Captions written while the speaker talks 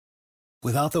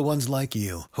Without the ones like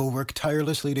you, who work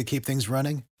tirelessly to keep things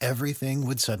running, everything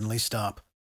would suddenly stop.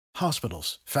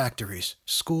 Hospitals, factories,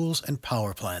 schools, and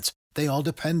power plants, they all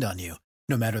depend on you.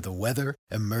 No matter the weather,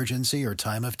 emergency, or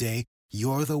time of day,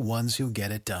 you're the ones who get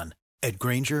it done. At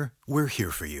Grainger, we're here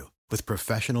for you with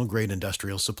professional-grade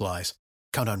industrial supplies.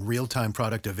 Count on real-time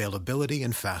product availability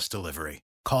and fast delivery.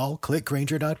 Call,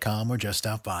 clickgrainger.com, or just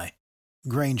stop by.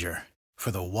 Grainger, for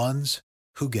the ones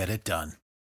who get it done.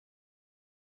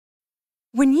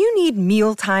 When you need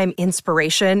mealtime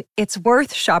inspiration, it's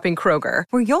worth shopping Kroger,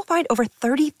 where you'll find over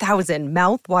 30,000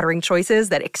 mouth-watering choices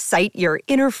that excite your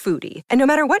inner foodie. And no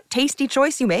matter what tasty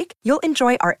choice you make, you'll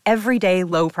enjoy our everyday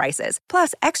low prices,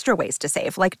 plus extra ways to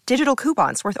save, like digital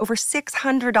coupons worth over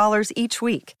 $600 each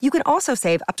week. You can also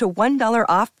save up to $1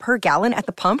 off per gallon at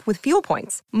the pump with fuel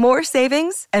points. More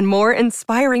savings and more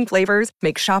inspiring flavors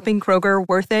make shopping Kroger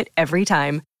worth it every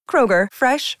time. Kroger,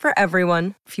 fresh for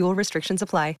everyone. Fuel restrictions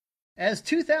apply. As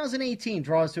 2018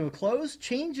 draws to a close,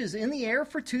 change is in the air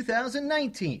for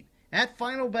 2019. At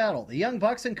Final Battle, the Young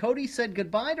Bucks and Cody said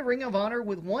goodbye to Ring of Honor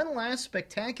with one last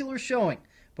spectacular showing.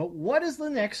 But what is the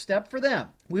next step for them?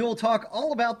 We will talk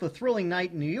all about the thrilling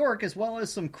night in New York, as well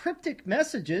as some cryptic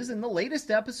messages in the latest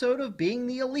episode of Being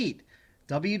the Elite.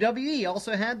 WWE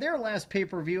also had their last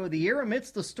pay-per-view of the year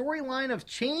amidst the storyline of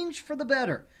change for the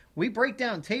better. We break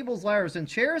down tables, ladders, and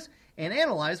chairs and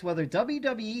analyze whether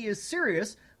WWE is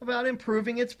serious about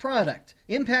improving its product.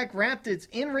 Impact wrapped its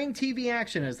in-ring TV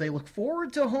action as they look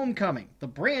forward to Homecoming. The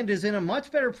brand is in a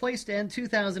much better place to end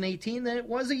 2018 than it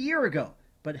was a year ago.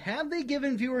 But have they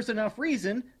given viewers enough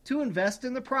reason to invest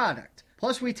in the product?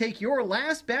 Plus, we take your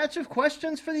last batch of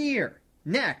questions for the year.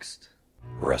 Next.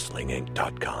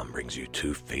 WrestlingInc.com brings you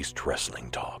Two-Faced Wrestling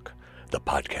Talk, the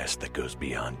podcast that goes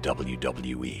beyond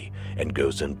WWE and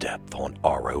goes in depth on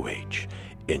ROH,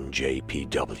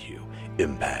 NJPW,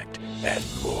 Impact, and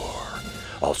more.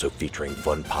 Also featuring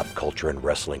fun pop culture and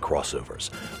wrestling crossovers,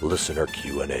 listener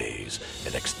Q&As,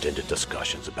 and extended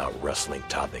discussions about wrestling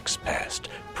topics past,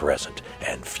 present,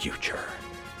 and future.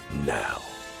 Now,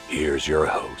 here's your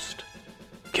host,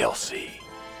 Kelsey.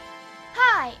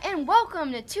 Hi, and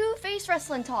welcome to Two-Faced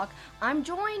Wrestling Talk. I'm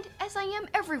joined, as I am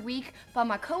every week, by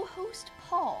my co-host,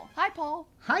 Paul. Hi, Paul.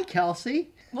 Hi, Kelsey.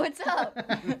 What's up?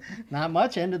 Not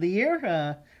much. End of the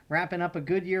year. Wrapping up a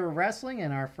good year of wrestling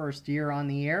and our first year on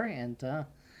the air, and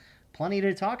plenty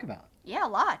to talk about. Yeah,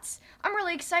 lots. I'm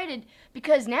really excited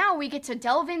because now we get to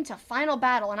delve into Final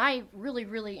Battle, and I really,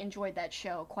 really enjoyed that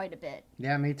show quite a bit.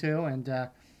 Yeah, me too, and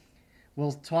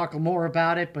we'll talk more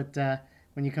about it, but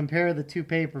when you compare the two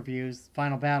pay-per-views,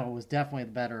 Final Battle was definitely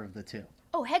the better of the two.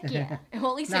 Oh, heck yeah.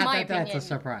 Well, at least in my opinion. Not that that's a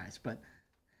surprise, but...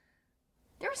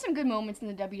 There were some good moments in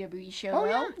the WWE show, Oh,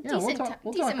 though. yeah.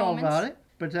 We'll talk all about it.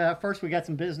 But first, we got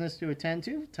some business to attend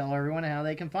to. Tell everyone how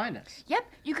they can find us. Yep,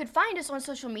 you could find us on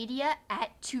social media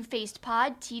at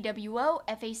TwoFacedPod,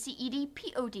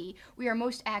 TWOFACEDPOD. We are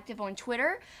most active on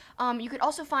Twitter. You could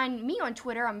also find me on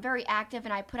Twitter. I'm very active,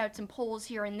 and I put out some polls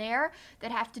here and there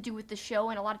that have to do with the show,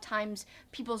 and a lot of times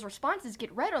people's responses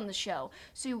get read on the show.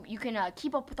 So you can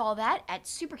keep up with all that at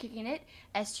SuperKickingIt,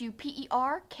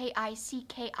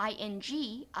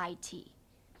 SuperKickingIt.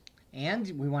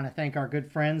 And we want to thank our good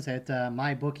friends at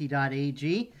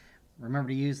mybookie.ag. Remember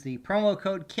to use the promo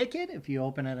code KICKIT if you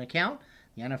open an account.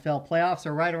 The NFL playoffs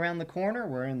are right around the corner.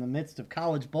 We're in the midst of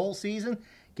college bowl season.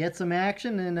 Get some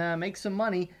action and make some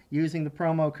money using the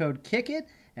promo code KICKIT.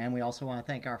 And we also want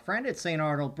to thank our friend at St.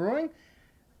 Arnold Brewing.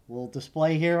 We'll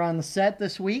display here on the set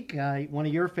this week one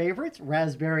of your favorites,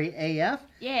 Raspberry AF.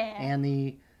 Yeah. And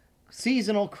the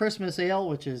seasonal Christmas ale,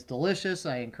 which is delicious.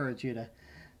 I encourage you to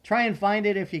try and find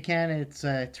it if you can. It's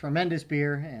a tremendous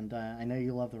beer, and I know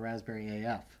you love the Raspberry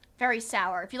AF. Very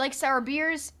sour. If you like sour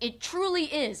beers, it truly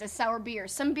is a sour beer.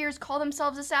 Some beers call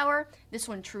themselves a sour. This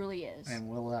one truly is. And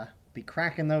we'll be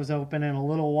cracking those open in a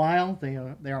little while. They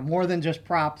are more than just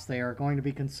props. They are going to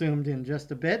be consumed in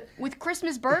just a bit. With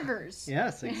Christmas burgers.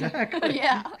 Yes, exactly.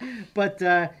 Yeah. But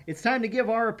it's time to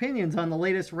give our opinions on the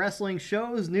latest wrestling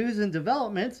shows, news, and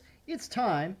developments. It's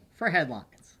time for Headlines.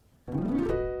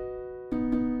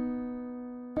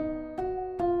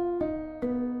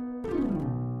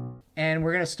 And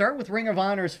we're going to start with Ring of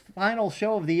Honor's final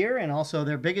show of the year and also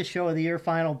their biggest show of the year,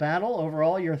 Final Battle.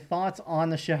 Overall, your thoughts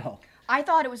on the show? I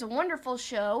thought it was a wonderful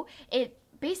show. It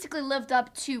basically lived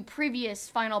up to previous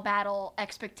Final Battle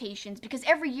expectations because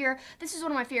every year, this is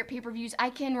one of my favorite pay-per-views. I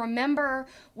can remember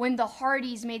when the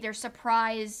Hardys made their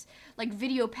surprise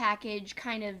video package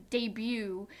kind of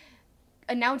debut,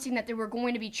 announcing that they were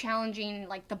going to be challenging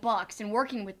the Bucks and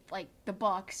working with the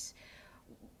Bucks.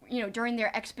 during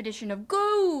their expedition of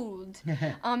gold.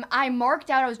 I marked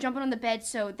out, I was jumping on the bed,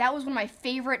 so that was one of my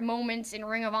favorite moments in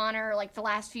Ring of Honor, like the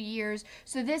last few years.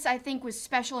 So this, I think, was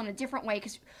special in a different way,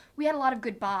 because we had a lot of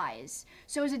goodbyes.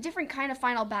 So it was a different kind of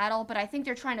final battle, but I think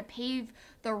they're trying to pave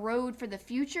the road for the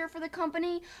future for the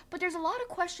company. But there's a lot of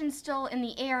questions still in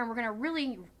the air, and we're going to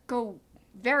really go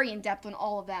very in-depth on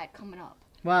all of that coming up.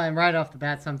 Well, and right off the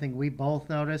bat, something we both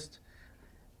noticed,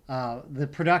 the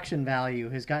production value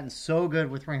has gotten so good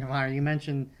with Ring of Honor. You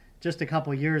mentioned just a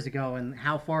couple years ago and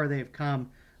how far they've come.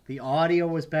 The audio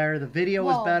was better, the video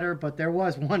was better, but there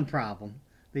was one problem.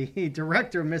 The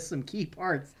director missed some key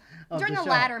parts of during the show.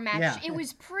 ladder match. Yeah. It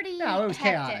was pretty No, it was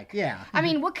hectic. chaotic, yeah. I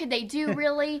mean, what could they do,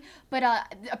 really? But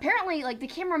apparently, like, the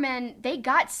cameramen, they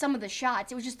got some of the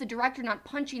shots. It was just the director not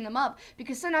punching them up,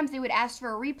 because sometimes they would ask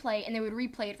for a replay, and they would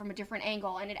replay it from a different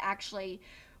angle, and it actually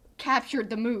captured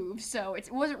the move. So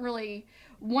it wasn't really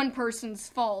one person's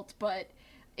fault, but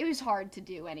it was hard to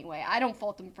do anyway. I don't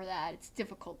fault them for that. It's a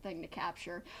difficult thing to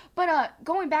capture. But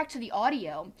going back to the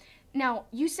audio, now,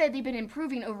 you said they've been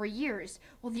improving over years.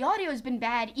 Well, the audio has been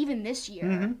bad even this year.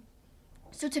 Mm-hmm.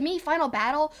 So to me, Final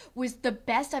Battle was the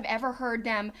best I've ever heard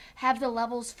them have the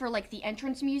levels for, like, the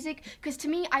entrance music. Because to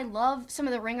me, I love some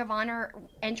of the Ring of Honor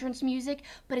entrance music,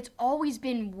 but it's always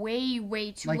been way,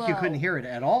 way too low. Like you couldn't hear it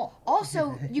at all.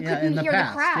 Also, you Yeah, couldn't in the hear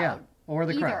past, the crowd. yeah. Or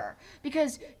the either, crowd.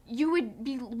 because you would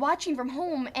be watching from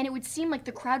home and it would seem like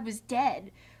the crowd was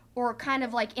dead or kind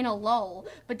of like in a lull.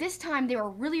 But this time they were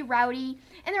really rowdy,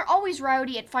 and they're always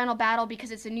rowdy at Final Battle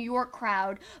because it's a New York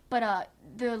crowd. But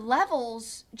the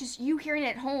levels, just you hearing it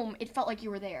at home, it felt like you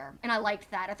were there, and I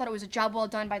liked that. I thought it was a job well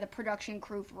done by the production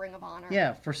crew for Ring of Honor.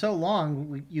 Yeah, for so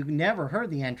long, you never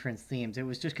heard the entrance themes. It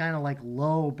was just kind of like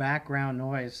low background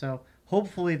noise. So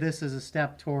hopefully this is a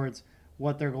step towards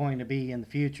what they're going to be in the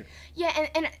future. Yeah,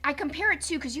 and I compare it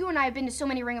too, because you and I have been to so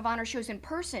many Ring of Honor shows in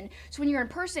person. So when you're in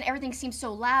person, everything seems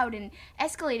so loud and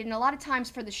escalated. And a lot of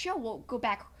times for the show, we'll go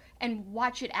back and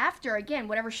watch it after. Again,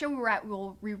 whatever show we were at,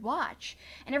 we'll rewatch.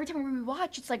 And every time we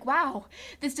rewatch, it's like, wow,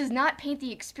 this does not paint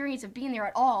the experience of being there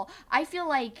at all. I feel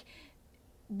like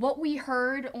what we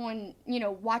heard on,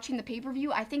 watching the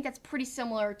pay-per-view, I think that's pretty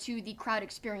similar to the crowd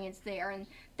experience there. And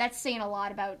that's saying a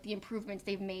lot about the improvements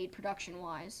they've made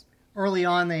production-wise. Early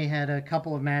on, they had a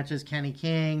couple of matches. Kenny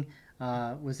King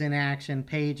was in action.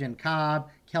 Paige and Cobb.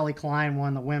 Kelly Klein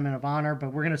won the Women of Honor.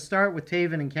 But we're going to start with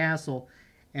Taven and Castle.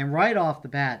 And right off the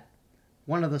bat,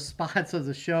 one of the spots of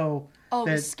the show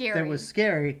that was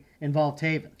scary involved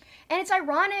Taven. And it's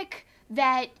ironic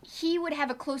that he would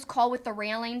have a close call with the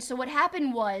railing. So what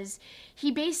happened was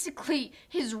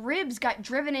his ribs got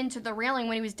driven into the railing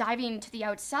when he was diving to the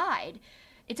outside.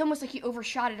 It's almost like he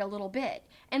overshot it a little bit.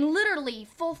 And literally,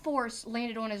 full force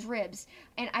landed on his ribs.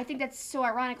 And I think that's so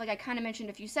ironic, like I kind of mentioned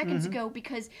a few seconds ago,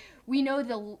 because we know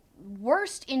the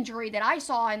worst injury that I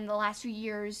saw in the last few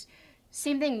years,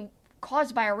 same thing,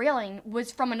 caused by a railing,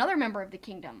 was from another member of the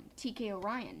Kingdom, TK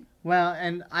O'Ryan. Well,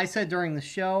 and I said during the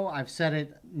show, I've said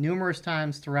it numerous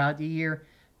times throughout the year,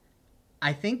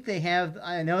 I think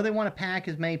I know they want to pack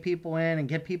as many people in and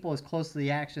get people as close to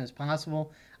the action as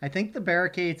possible. I think the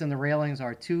barricades and the railings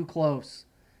are too close.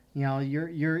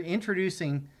 You're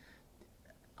introducing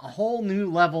a whole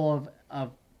new level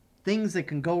of things that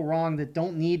can go wrong that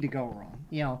don't need to go wrong.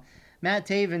 Matt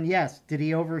Taven, yes, did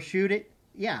he overshoot it?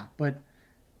 Yeah, but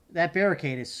that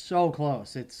barricade is so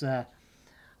close. It's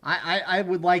I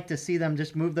would like to see them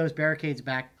just move those barricades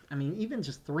back. I mean, even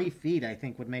just 3 feet, I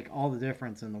think, would make all the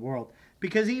difference in the world.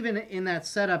 Because even in that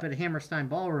setup at Hammerstein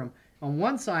Ballroom, on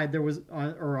one side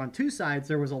on two sides,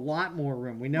 there was a lot more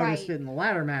room. We noticed it in the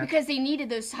ladder match. Because they needed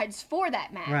those sides for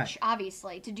that match, right,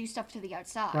 obviously, to do stuff to the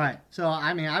outside. Right. So,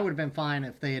 I mean, I would have been fine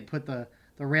if they had put the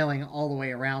railing all the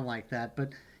way around like that. But,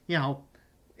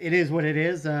 it is what it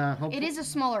is. It is a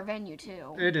smaller venue,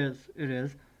 too. It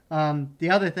is. The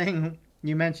other thing,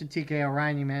 you mentioned TK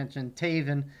O'Ryan, you mentioned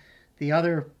Taven. The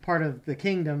other part of the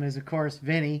Kingdom is, of course,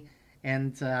 Vinny.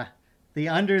 And the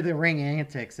under the ring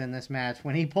antics in this match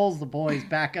when he pulls the boys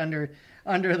back under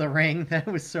the ring, that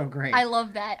was so great. I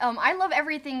love that. I love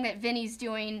everything that Vinny's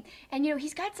doing, and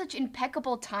he's got such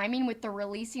impeccable timing with the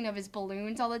releasing of his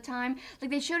balloons all the time.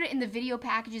 Like, they showed it in the video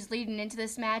packages leading into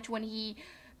this match when he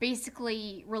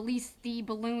basically released the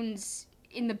balloons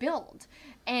in the build,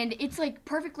 and it's like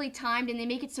perfectly timed, and they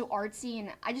make it so artsy,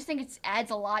 and I just think it adds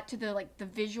a lot to the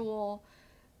visual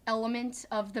element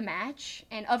of the match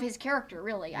and of his character,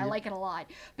 really. I like it a lot.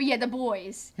 But yeah, the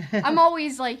boys. I'm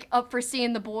always like up for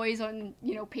seeing the boys on,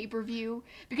 pay-per-view,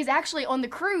 because actually on the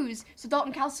cruise, so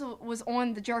Dalton Castle was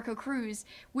on the Jericho cruise,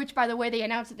 which, by the way, they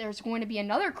announced that there's going to be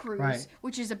another cruise, right,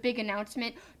 which is a big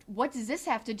announcement. What does this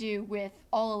have to do with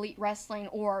All Elite Wrestling,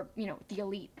 or, the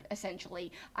Elite,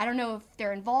 essentially? I don't know if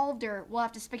they're involved, or we'll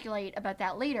have to speculate about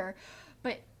that later.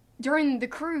 But during the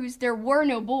cruise, there were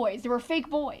no boys. There were fake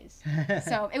boys.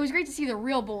 So it was great to see the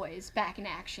real boys back in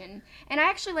action. And I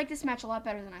actually liked this match a lot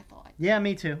better than I thought. Yeah,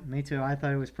 me too. I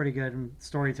thought it was pretty good, and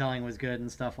storytelling was good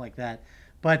and stuff like that.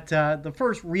 But the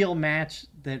first real match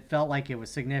that felt like it was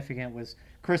significant was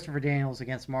Christopher Daniels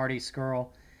against Marty Scurll.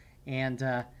 And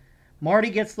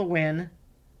Marty gets the win,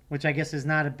 which I guess is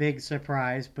not a big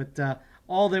surprise. But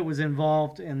all that was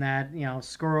involved in that,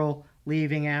 Scurll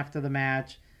leaving after the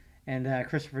match, and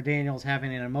Christopher Daniels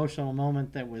having an emotional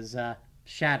moment that was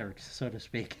shattered, so to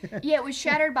speak. Yeah, it was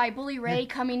shattered by Bully Ray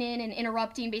coming in and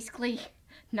interrupting, basically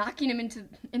knocking him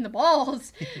in the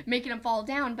balls, making him fall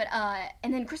down. But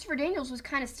and then Christopher Daniels was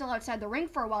kind of still outside the ring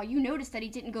for a while. You noticed that he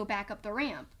didn't go back up the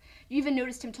ramp. You even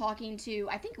noticed him talking to,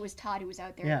 I think it was Todd who was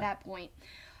out there at that point.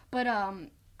 But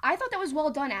I thought that was well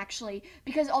done, actually,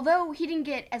 because although he didn't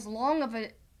get as long of an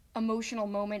emotional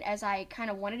moment as I kind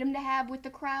of wanted him to have with the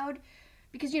crowd,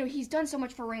 because, he's done so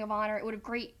much for Ring of Honor. It would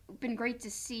have been great to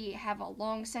see have a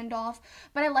long send-off.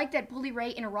 But I like that Bully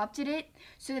Ray interrupted it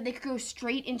so that they could go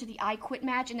straight into the I Quit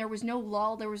match, and there was no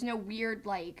lull. There was no weird,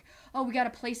 we got to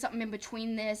play something in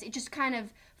between this. It just kind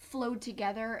of flowed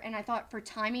together, and I thought for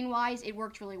timing-wise, it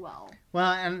worked really well.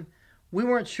 Well, and we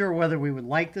weren't sure whether we would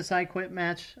like this I Quit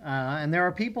match, and there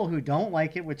are people who don't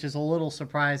like it, which is a little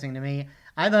surprising to me.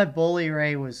 I thought Bully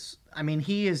Ray was,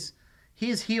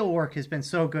 his heel work has been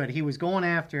so good. He was going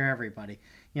after everybody.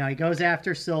 He goes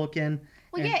after Silken.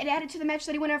 Well, it added to the match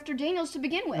that he went after Daniels to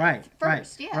begin with. Right.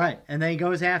 Yeah. And then he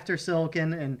goes after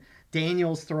Silken, and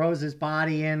Daniels throws his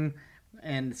body in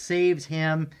and saves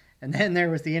him. And then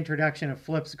there was the introduction of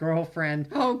Flip's girlfriend.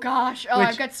 Oh, gosh.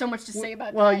 I've got so much to say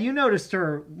about that. Well, you noticed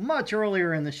her much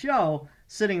earlier in the show,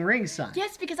 sitting ringside.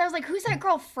 Yes, because I was like, who's that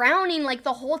girl frowning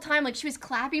the whole time? She was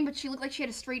clapping, but she looked like she had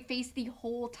a straight face the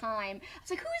whole time. I was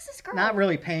like, who is this girl? Not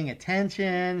really paying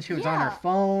attention. She was on her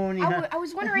phone. I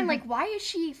was wondering, why is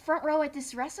she front row at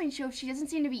this wrestling show if she doesn't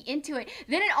seem to be into it?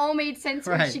 Then it all made sense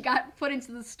when she got put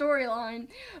into the storyline.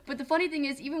 But the funny thing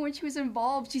is, even when she was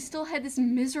involved, she still had this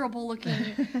miserable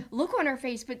looking look on her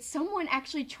face. But someone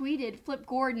actually tweeted Flip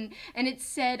Gordon, and it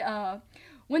said,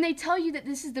 when they tell you that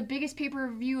this is the biggest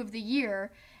pay-per-view of the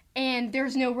year and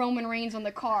there's no Roman Reigns on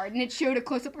the card, and it showed a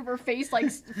close-up of her face,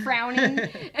 frowning,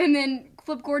 and then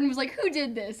Flip Gordon was like, who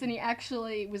did this? And he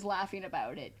actually was laughing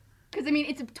about it. Because,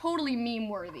 it's totally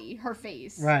meme-worthy, her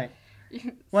face. Right.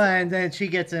 Well, and then she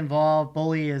gets involved.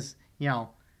 Bully is,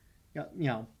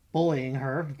 bullying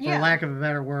her, for lack of a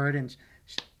better word, and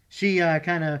she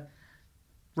kind of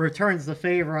returns the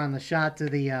favor on the shot to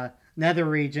the nether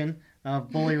region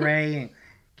of Bully Ray, and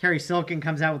Kerry Silken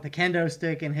comes out with the kendo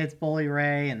stick and hits Bully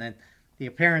Ray, and then the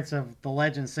appearance of the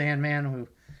legend Sandman, who...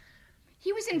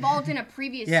 He was involved in a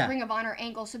previous Ring of Honor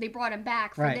angle, so they brought him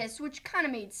back for this, which kind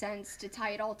of made sense to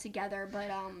tie it all together, but...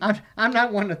 I'm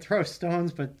not one to throw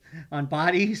stones on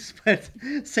bodies, but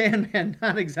Sandman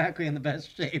not exactly in the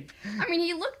best shape.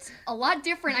 He looked a lot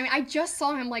different. I just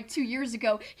saw him 2 years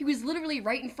ago. He was literally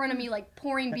right in front of me,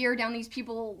 pouring beer down these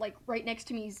people, right next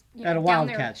to me. At a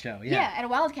Wildcat show, Yeah, at a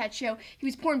Wildcat show. He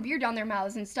was pouring beer down their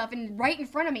mouths and stuff, and right in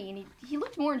front of me, and he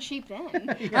looked more in shape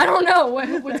then. I don't know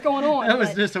what's going on. That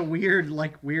was just a weird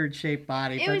shaped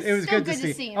body, but it was good to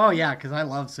see him. Oh yeah, because I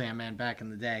loved Sandman back in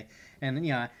the day, and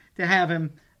to have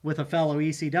him with a fellow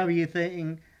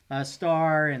ECW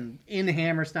star and in the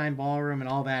Hammerstein Ballroom and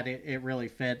all that, it really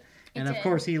fit. And of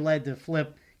course, he led to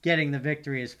Flip getting the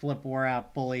victory as Flip wore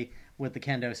out Bully with the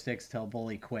kendo sticks till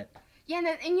Bully quit.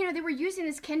 Yeah, and they were using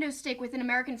this kendo stick with an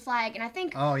American flag, and I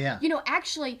think,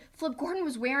 actually, Flip Gordon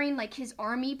was wearing, his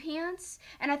army pants,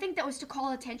 and I think that was to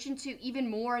call attention to even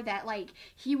more that,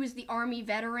 he was the army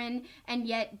veteran, and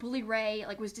yet Bully Ray,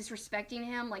 was disrespecting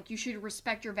him, you should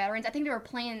respect your veterans. I think they were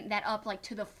playing that up,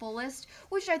 to the fullest,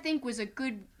 which I think was a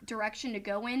good direction to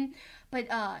go in, but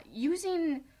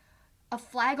using a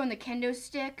flag on the kendo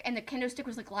stick, and the kendo stick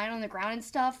was lying on the ground and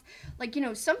stuff.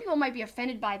 Some people might be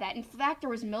offended by that. In fact, there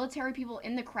was military people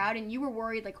in the crowd, and you were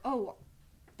worried, oh,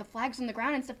 the flag's on the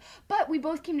ground and stuff. But we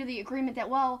both came to the agreement that,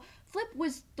 Flip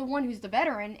was the one who's the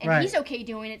veteran, and he's okay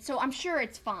doing it, so I'm sure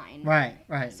it's fine. Right.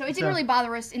 So it didn't really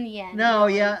bother us in the end. No,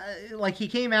 he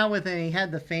came out with it, and he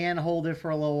had the fan hold it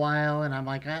for a little while, and I'm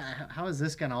like, how is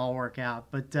this going to all work out?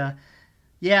 But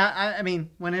Yeah, I mean,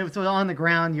 when it was on the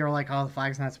ground, you're like, oh, the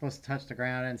flag's not supposed to touch the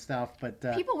ground and stuff. But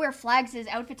people wear flags as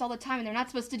outfits all the time, and they're not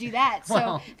supposed to do that. So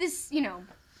Well. this,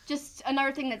 just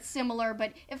another thing that's similar.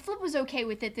 But if Flip was okay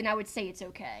with it, then I would say it's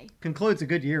okay. concludes a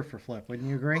good year for Flip, wouldn't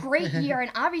you agree? Great year,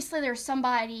 and obviously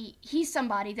he's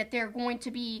somebody that they're going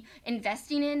to be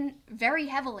investing in very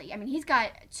heavily. I mean, he's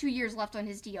got 2 years left on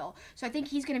his deal, so I think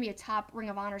he's going to be a top Ring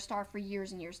of Honor star for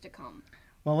years and years to come.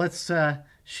 Well, let's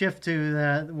shift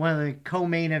to one of the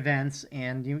co-main events,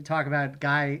 and you talk about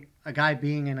a guy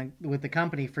being with the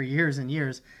company for years and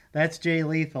years. That's Jay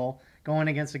Lethal going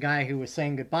against a guy who was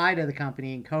saying goodbye to the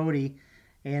company, and Cody.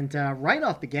 And right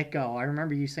off the get-go, I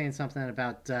remember you saying something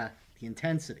about the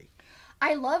intensity.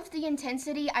 I loved the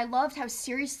intensity. I loved how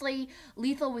seriously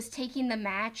Lethal was taking the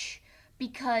match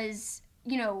because,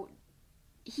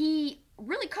 he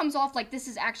really comes off like this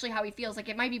is actually how he feels. Like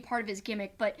it might be part of his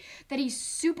gimmick, but that he's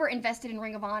super invested in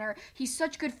Ring of Honor. He's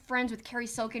such good friends with Kerry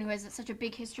Silken, who has such a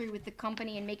big history with the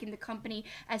company and making the company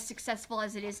as successful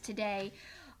as it is today.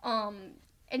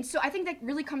 And so I think that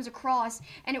really comes across,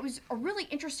 and it was a really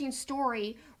interesting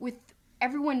story with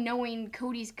everyone knowing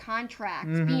Cody's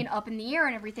contract being up in the air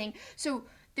and everything. So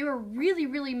they were really,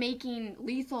 really making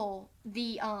Lethal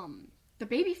the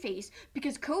babyface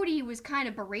because Cody was kind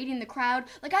of berating the crowd,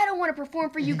 like, I don't want to perform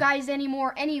for you guys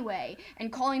anymore anyway,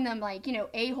 and calling them like,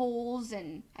 a-holes,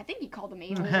 and I think he called them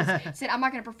a-holes. Said, I'm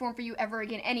not going to perform for you ever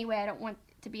again anyway. I don't want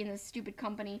to be in this stupid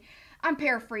company. I'm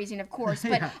paraphrasing, of course,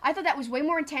 but I thought that was way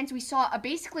more intense. We saw a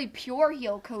basically pure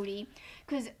heel Cody,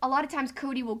 because a lot of times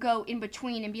Cody will go in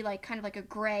between and be like kind of like a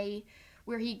gray,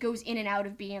 where he goes in and out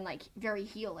of being like very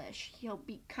heelish. He'll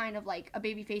be kind of like a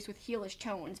babyface with heelish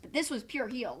tones, but this was pure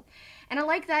heel. And I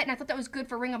like that, and I thought that was good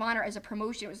for Ring of Honor as a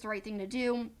promotion. It was the right thing to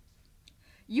do.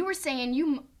 You were saying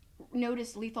you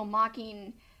noticed Lethal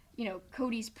mocking,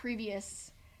 Cody's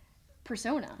previous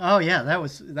persona. Oh yeah, that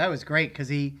was great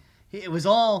because it was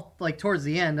all like towards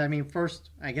the end. I mean, first,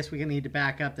 I guess we need to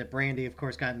back up that Brandy, of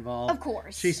course, got involved. Of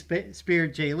course. She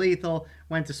speared Jay Lethal,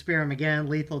 went to spear him again.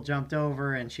 Lethal jumped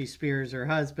over and she spears her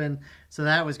husband. So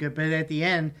that was good. But at the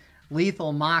end,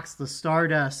 Lethal mocks the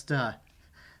Stardust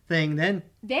thing. Then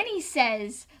he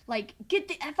says, like, get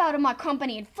the F out of my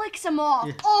company, and flicks him off.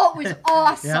 Yeah. Oh, it was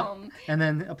awesome. Yep. And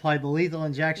then applied the lethal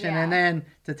injection. Yeah. And then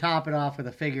to top it off with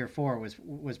a figure four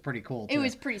was pretty cool, too. It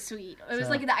was pretty sweet. It was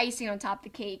like the icing on top of the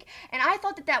cake. And I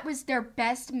thought that was their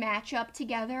best matchup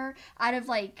together out of,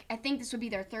 like, I think this would be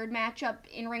their third matchup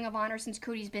in Ring of Honor since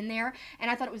Cody's been there.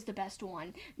 And I thought it was the best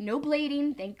one. No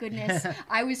blading, thank goodness.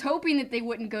 I was hoping that they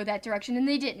wouldn't go that direction, and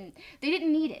they didn't. They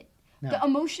didn't need it. No. The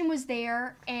emotion was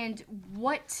there, and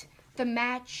what the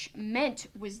match meant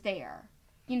was there.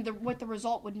 What the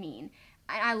result would mean.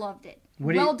 I loved it.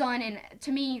 Well done, and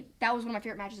to me, that was one of my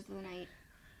favorite matches of the night.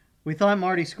 We thought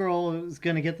Marty Scurll was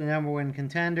going to get the number one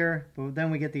contender, but then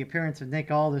we get the appearance of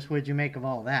Nick Aldis. What did you make of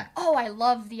all that? Oh, I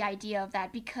love the idea of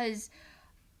that, because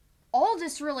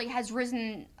Aldis really has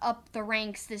risen up the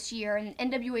ranks this year, and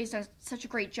NWA's done such a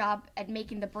great job at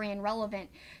making the brand relevant.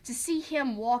 To see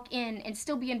him walk in and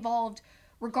still be involved,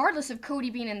 regardless of Cody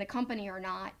being in the company or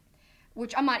not,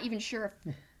 which I'm not even sure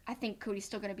if I think Cody's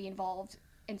still going to be involved,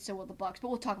 and so will the Bucks, but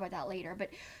we'll talk about that later. But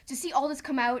to see Aldis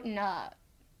come out and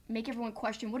make everyone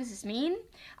question, what does this mean?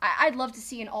 I'd love to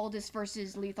see an Aldis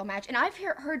versus Lethal match. And I've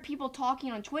heard people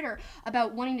talking on Twitter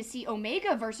about wanting to see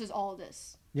Omega versus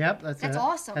Aldis. Yep, that's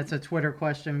awesome. That's a Twitter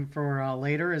question for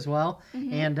later as well.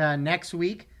 Mm-hmm. And next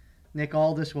week, Nick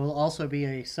Aldis will also be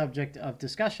a subject of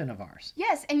discussion of ours.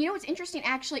 Yes, and what's interesting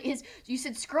actually is you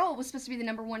said Scurll was supposed to be the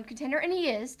number one contender, and he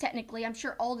is, technically. I'm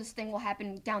sure Aldis thing will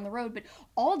happen down the road, but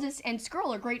Aldis and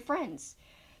Scurll are great friends.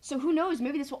 So who knows,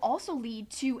 maybe this will also lead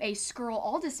to a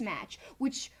Scurll-Aldis match,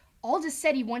 which Aldis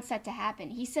said he wants that to happen.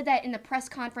 He said that in the press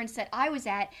conference that I was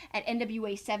at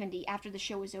NWA 70 after the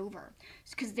show was over,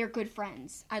 because they're good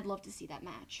friends. I'd love to see that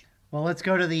match. Well, let's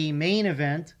go to the main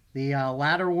event, the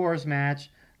Ladder Wars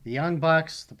match. The Young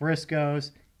Bucks, the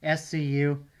Briscoes,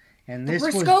 SCU, and this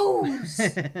was...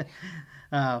 The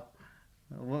Briscoes!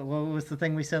 What was the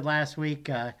thing we said last week?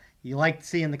 You liked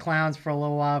seeing the clowns for a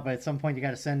little while, but at some point you got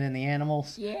to send in the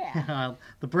animals. Yeah.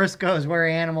 The Briscoes were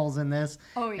animals in this.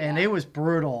 Oh, yeah. And it was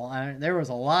brutal. There was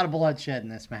a lot of bloodshed in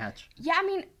this match. Yeah, I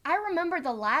mean, I remember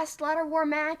the last Ladder War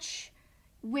match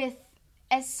with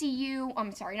SCU,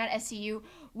 I'm sorry, not SCU,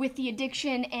 with the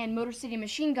Addiction and Motor City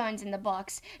Machine Guns in the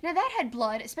Bucks. Now that had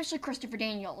blood, especially Christopher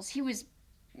Daniels.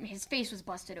 His face was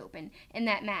busted open in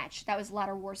that match. That was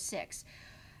Ladder War 6.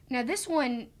 Now this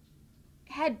one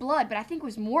had blood, but I think it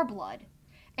was more blood.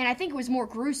 And I think it was more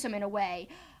gruesome in a way.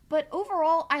 But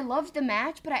overall, I loved the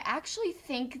match, but I actually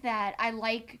think that I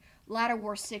like Ladder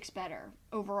War 6 better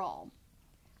overall.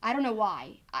 I don't know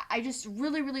why. I just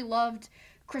really, really loved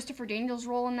Christopher Daniels'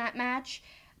 role in that match.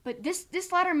 But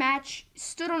this ladder match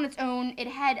stood on its own. It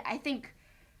had, I think,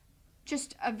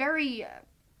 just a very...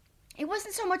 it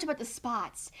wasn't so much about the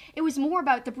spots. It was more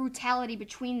about the brutality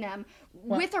between them,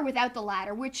 with or without the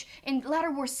ladder, which in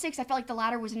Ladder War 6, I felt like the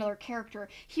ladder was another character.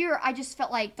 Here, I just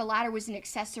felt like the ladder was an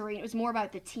accessory, and it was more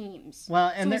about the teams.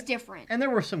 Well, and so it was different. And there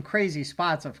were some crazy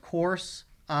spots, of course.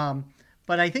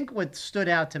 But I think what stood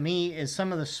out to me is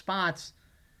some of the spots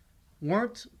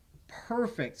weren't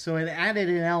perfect. So it added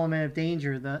an element of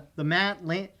danger. The mat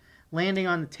landing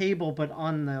on the table, but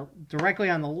directly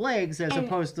on the legs as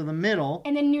opposed to the middle.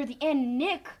 And then near the end,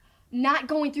 Nick not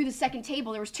going through the second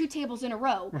table. There was 2 tables in a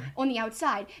row on the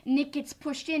outside. Nick gets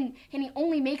pushed in, and he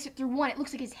only makes it through one. It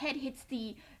looks like his head hits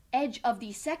the edge of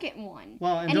the second one.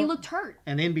 Well, and he looked hurt.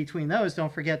 And in between those,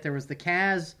 don't forget there was the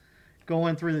Kaz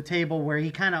going through the table where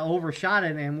he kind of overshot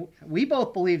it, and we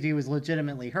both believed he was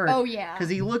legitimately hurt. Oh, yeah. Because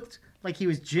he looked like he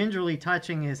was gingerly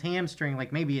touching his hamstring,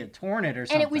 like maybe he had torn it or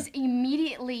something. And it was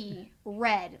immediately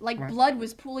red, like blood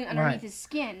was pooling underneath his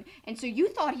skin. And so you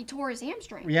thought he tore his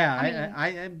hamstring. Yeah,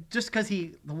 I just because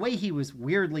the way he was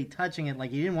weirdly touching it, like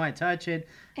he didn't want to touch it.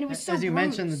 And it was so as you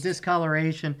bruised. mentioned, the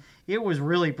discoloration, it was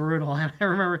really brutal. And I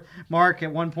remember Mark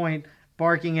at one point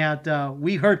barking out,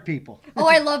 "We hurt people." Oh,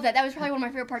 I love that. That was probably one of my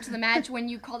favorite parts of the match when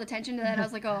you called attention to that. I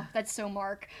was like, oh, that's so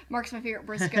Mark. Mark's my favorite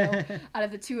Briscoe out of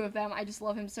the 2 of them. I just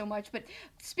love him so much. But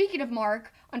speaking of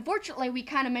Mark, unfortunately, we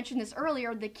kind of mentioned this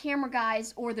earlier, the camera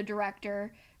guys or the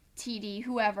director, TD,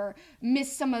 whoever,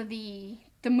 missed some of the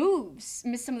moves,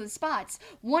 missed some of the spots.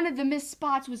 One of the missed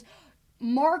spots was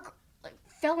Mark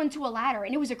fell into a ladder,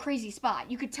 and it was a crazy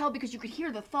spot. You could tell because you could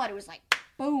hear the thud. It was like,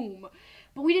 boom.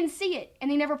 But we didn't see it, and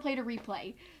they never played a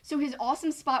replay. So his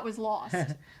awesome spot was lost.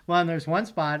 Well, and there's one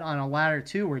spot on a ladder,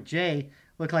 too, where Jay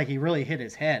looked like he really hit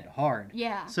his head hard.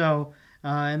 Yeah. So,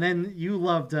 and then you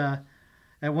loved, at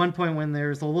one point when there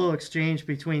was a little exchange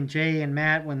between Jay and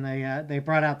Matt when they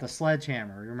brought out the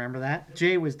sledgehammer. Remember that?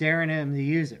 Jay was daring him to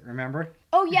use it, remember?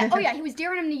 Oh, yeah. He was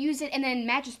daring him to use it, and then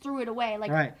Matt just threw it away.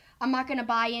 Like, right. I'm not going to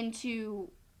buy into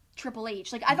Triple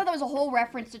H. Like, I thought that was a whole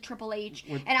reference to Triple H.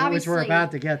 And obviously, which we're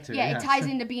about to get to. Yeah, it ties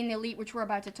into being the Elite, which we're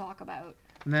about to talk about.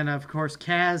 And then, of course,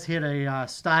 Kaz hit a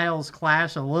Styles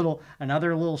clash,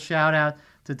 another little shout out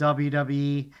to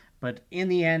WWE. But in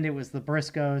the end, it was the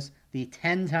Briscoes, the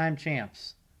 10-time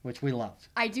champs, which we loved.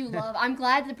 I do love. I'm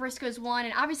glad the Briscoes won,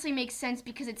 and obviously makes sense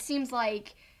because it seems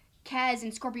like Kaz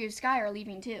and Scorpio Sky are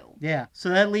leaving too. Yeah, so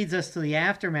that leads us to the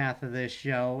aftermath of this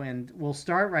show, and we'll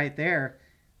start right there.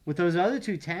 With those other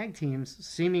 2 tag teams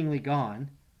seemingly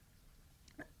gone,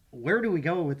 where do we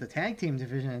go with the tag team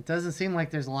division? It doesn't seem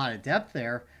like there's a lot of depth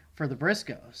there for the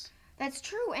Briscoes. That's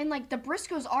true, and like the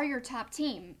Briscoes are your top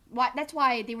team. That's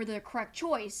why they were the correct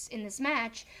choice in this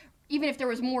match. Even if there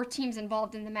was more teams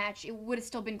involved in the match, it would have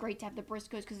still been great to have the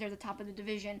Briscoes because they're the top of the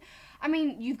division. I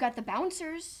mean, you've got the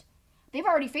Bouncers. They've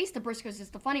already faced the Briscoes is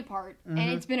the funny part, and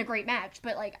it's been a great match.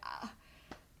 But like,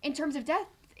 in terms of depth,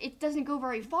 it doesn't go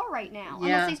very far right now. Yeah.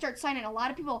 Unless they start signing a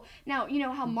lot of people. Now, you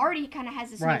know how Marty kind of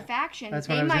has this new faction.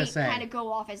 They might kind of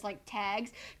go off as like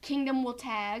tags. Kingdom will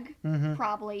tag,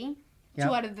 probably. Yep.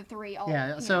 2 out of the 3.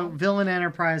 So Villain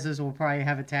Enterprises will probably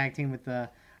have a tag team with the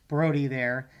Brody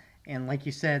there. And like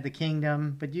you said, the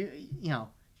Kingdom. But you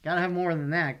got to have more than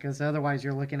that because otherwise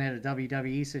you're looking at a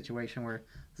WWE situation where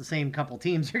the same couple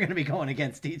teams are going to be going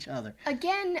against each other.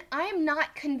 Again, I am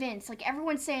not convinced. Like,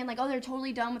 everyone's saying, like, oh, they're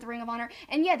totally done with Ring of Honor.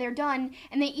 And yeah, they're done.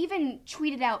 And they even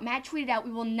Matt tweeted out,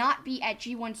 we will not be at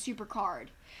G1 Supercard.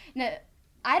 Now,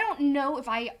 I don't know if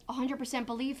I 100%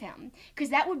 believe him, because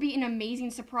that would be an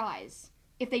amazing surprise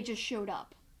if they just showed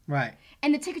up. Right.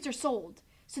 And the tickets are sold.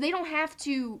 So they don't have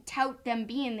to tout them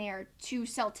being there to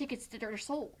sell tickets that are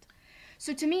sold.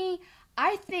 So to me,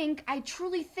 I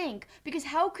truly think, because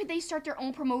how could they start their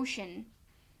own promotion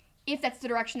if that's the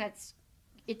direction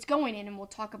it's going in, and we'll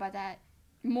talk about that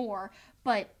more.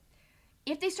 But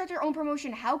if they start their own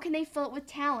promotion, how can they fill it with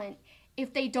talent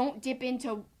if they don't dip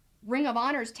into Ring of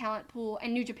Honor's talent pool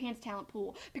and New Japan's talent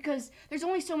pool? Because there's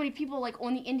only so many people like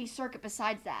on the indie circuit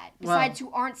besides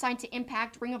who aren't signed to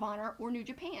Impact, Ring of Honor, or New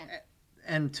Japan.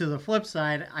 And to the flip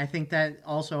side, I think that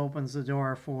also opens the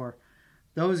door for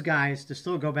those guys to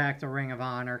still go back to Ring of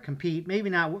Honor, compete, maybe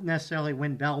not necessarily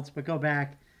win belts, but go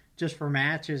back just for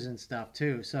matches and stuff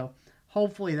too. So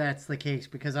hopefully that's the case,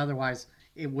 because otherwise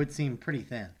it would seem pretty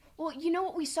thin. Well, you know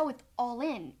what we saw with All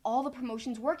In? All the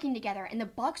promotions working together, and the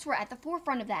Bucks were at the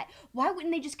forefront of that. Why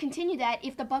wouldn't they just continue that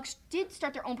if the Bucks did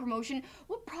start their own promotion?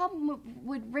 What problem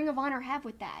would Ring of Honor have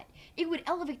with that? It would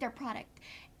elevate their product.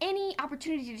 Any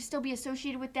opportunity to still be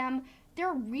associated with them,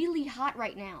 they're really hot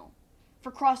right now.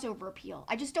 for crossover appeal.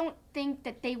 I just don't think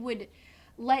that they would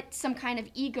let some kind of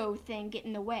ego thing get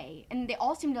in the way. And they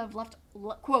all seem to have left,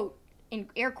 quote, in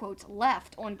air quotes,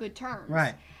 left on good terms.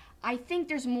 Right. I think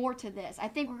there's more to this. I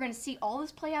think we're going to see all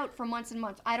this play out for months and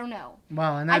months. I don't know.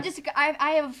 Well, and I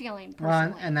have a feeling,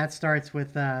 personally. Well, and that starts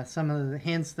with some of the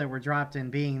hints that were dropped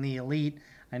in being the Elite.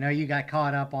 I know you got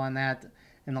caught up on that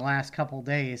in the last couple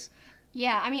days.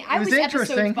 Yeah, I mean, I was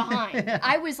episodes behind.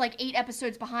 I was like 8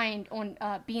 episodes behind on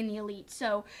being the Elite.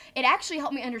 So it actually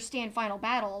helped me understand Final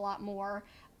Battle a lot more.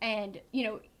 And, you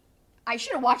know, I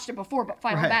should have watched it before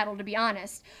Final Battle, to be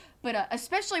honest. But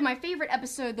especially my favorite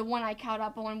episode, the one I caught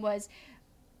up on, was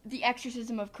The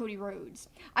Exorcism of Cody Rhodes.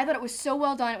 I thought it was so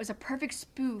well done. It was a perfect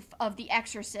spoof of The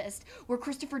Exorcist, where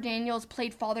Christopher Daniels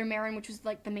played Father Merrin, which was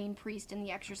like the main priest in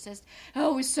The Exorcist.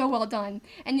 Oh, it was so well done.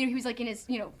 And, you know, he was like in his,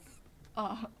 you know,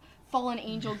 fallen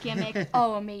angel gimmick.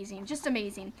 Oh, amazing. Just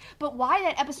amazing. But why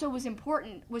that episode was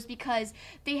important was because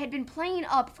they had been playing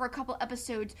up for a couple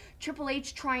episodes Triple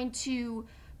H trying to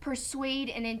persuade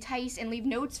and entice and leave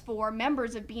notes for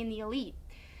members of being the Elite.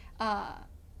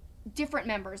 Different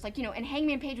members, like, you know, and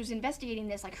Hangman Page was investigating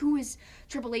this, like, who is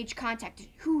Triple H contacted?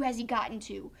 Who has he gotten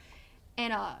to?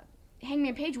 And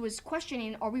Hangman Page was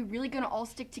questioning, are we really going to all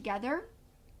stick together?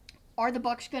 Are the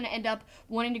Bucks going to end up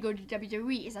wanting to go to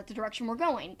WWE? Is that the direction we're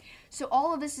going? So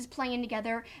all of this is playing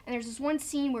together, and there's this one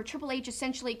scene where Triple H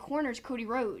essentially corners Cody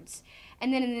Rhodes.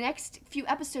 And then in the next few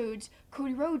episodes,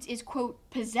 Cody Rhodes is, quote,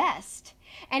 possessed.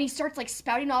 And he starts, like,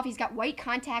 spouting off. He's got white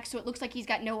contacts, so it looks like he's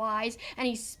got no eyes. And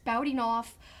he's spouting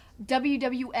off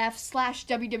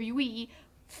WWF/WWE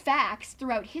facts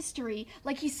throughout history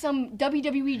like he's some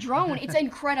WWE drone. It's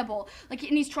incredible. Like,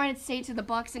 and he's trying to say it to the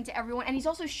Bucks and to everyone, and he's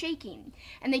also shaking.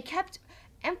 And they kept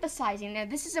emphasizing, now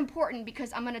this is important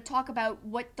because I'm going to talk about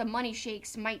what the money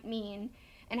shakes might mean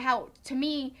and how, to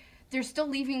me, they're still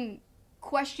leaving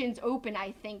questions open,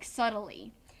 I think,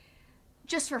 subtly.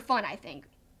 Just for fun, I think.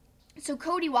 So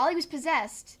Cody, while he was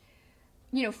possessed,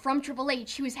 you know, from Triple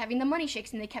H, he was having the money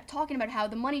shakes, and they kept talking about how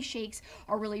the money shakes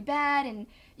are really bad, and,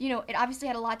 you know, it obviously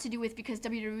had a lot to do with because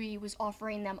WWE was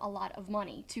offering them a lot of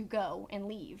money to go and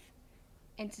leave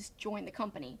and to join the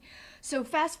company. So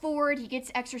fast forward, he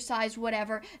gets exercised,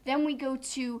 whatever. Then we go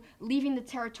to Leaving the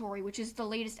Territory, which is the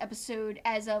latest episode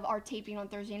as of our taping on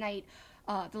Thursday night,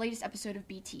 the latest episode of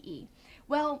BTE.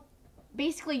 Well,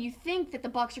 basically, you think that the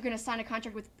Bucks are going to sign a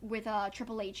contract with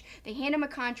Triple H. They hand him a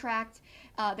contract.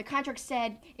 The contract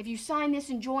said, if you sign this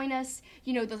and join us,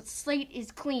 you know, the slate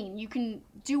is clean. You can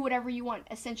do whatever you want.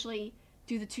 Essentially,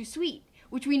 do the too sweet,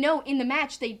 which we know in the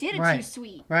match they did a too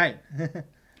sweet. Right.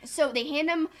 So they hand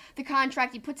him the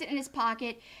contract. He puts it in his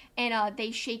pocket, and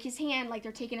they shake his hand like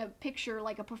they're taking a picture,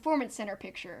 like a Performance Center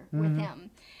picture with him.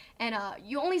 And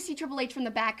you only see Triple H from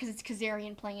the back because it's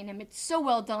Kazarian playing him. It's so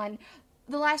well done.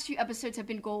 The last few episodes have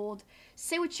been gold.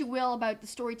 Say what you will about the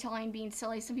storytelling being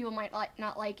silly. Some people might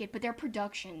not like it, but their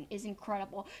production is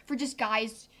incredible for just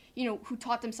guys, you know, who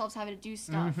taught themselves how to do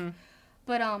stuff.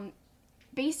 But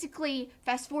basically,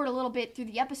 fast forward a little bit through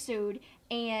the episode,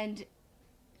 and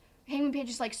Hangman Page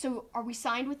is like, so are we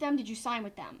signed with them? Did you sign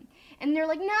with them? And they're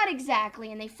like, not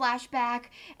exactly. And they flash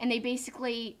back, and they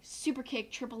basically super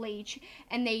kick Triple H,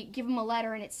 and they give him a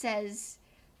letter, and it says,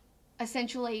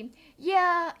 essentially,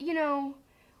 yeah, you know,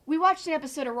 we watched an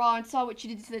episode of Raw and saw what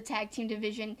you did to the tag team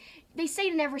division. They say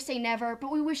to never say never,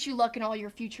 but we wish you luck in all your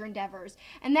future endeavors.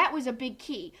 And that was a big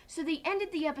key. So they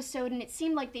ended the episode, and it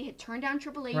seemed like they had turned down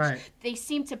Triple H. Right. They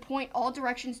seemed to point all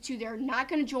directions to they're not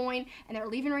going to join, and they're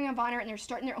leaving Ring of Honor, and they're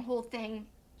starting their whole thing.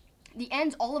 The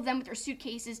ends, all of them with their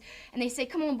suitcases, and they say,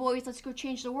 come on, boys, let's go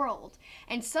change the world.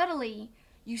 And subtly,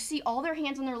 you see all their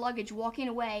hands on their luggage walking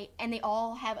away, and they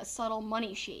all have a subtle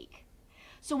money shake.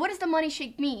 So what does the money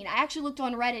shake mean? I actually looked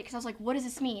on Reddit because I was like, what does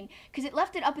this mean? Because it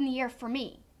left it up in the air for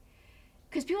me.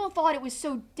 Because people thought it was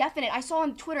so definite. I saw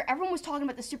on Twitter, everyone was talking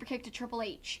about the super kick to Triple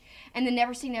H. And the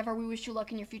never say never, we wish you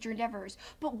luck in your future endeavors.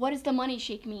 But what does the money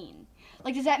shake mean?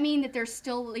 Like, does that mean that they're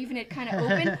still leaving it kind of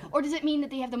open? Or does it mean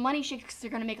that they have the money shake because they're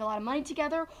going to make a lot of money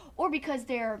together? Or because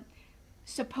their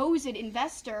supposed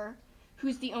investor,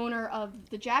 who's the owner of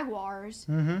the Jaguars,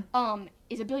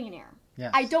 is a billionaire?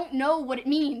 Yes. I don't know what it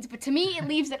means, but to me it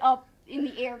leaves it up in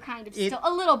the air kind of still,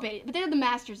 a little bit. But they're the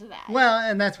masters of that. Well,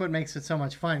 and that's what makes it so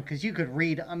much fun, because you could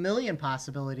read a million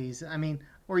possibilities. I mean,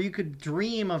 or you could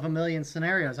dream of a million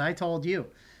scenarios. I told you,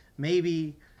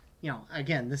 maybe, you know,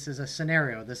 again, this is a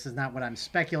scenario. This is not what I'm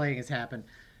speculating has happened.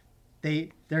 They're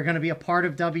going to be a part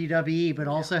of WWE, but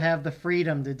also have the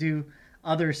freedom to do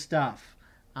other stuff.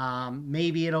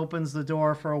 Maybe it opens the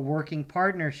door for a working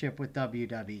partnership with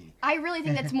WWE. I really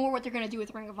think that's more what they're going to do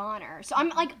with Ring of Honor. So I'm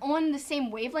like on the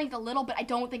same wavelength a little, but I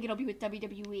don't think it'll be with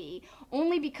WWE.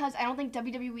 Only because I don't think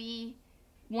WWE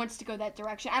wants to go that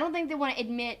direction. I don't think they want to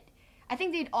admit. I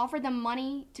think they'd offer them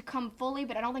money to come fully,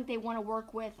 but I don't think they want to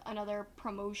work with another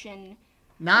promotion.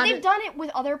 They've done it with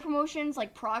other promotions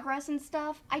like Progress and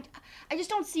stuff. I just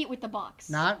don't see it with the Bucks.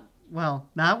 Not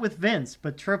with Vince,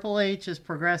 but Triple H is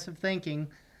progressive thinking.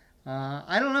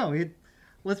 I don't know.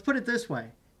 Let's put it this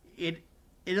way. It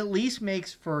at least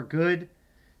makes for good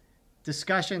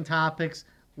discussion topics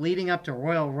leading up to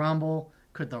Royal Rumble.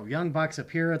 Could the Young Bucks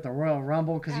appear at the Royal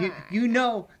Rumble? Because you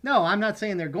know, no, I'm not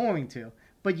saying they're going to,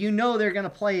 but you know they're going to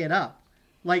play it up.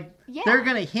 Like, they're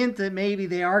going to hint that maybe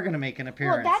they are going to make an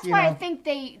appearance. Well, that's why I think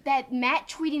that Matt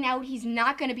tweeting out he's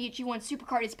not going to be at G1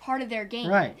 Supercard is part of their game.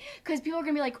 Right. Because people are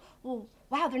going to be like, well,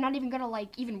 wow, they're not even going to,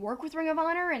 like, even work with Ring of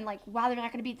Honor, and, like, wow, they're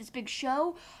not going to be at this big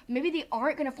show. Maybe they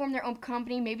aren't going to form their own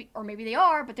company, maybe they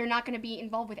are, but they're not going to be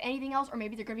involved with anything else, or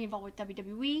maybe they're going to be involved with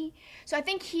WWE. So I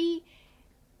think he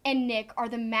and Nick are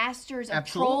the masters of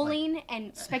trolling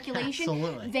and speculation.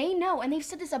 Absolutely. They know, and they've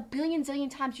said this a billion zillion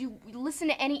times. You listen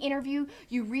to any interview,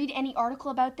 you read any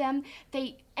article about them,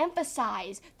 they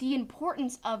emphasize the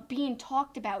importance of being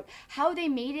talked about, how they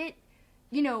made it,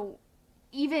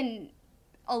 even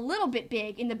a little bit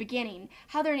big in the beginning,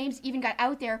 how their names even got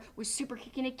out there was Super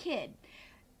Kicking a Kid.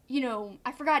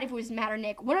 I forgot if it was Matt or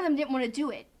Nick. One of them didn't want to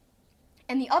do it.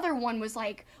 And the other one was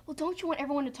like, well, don't you want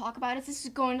everyone to talk about it? This is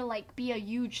going to, like, be a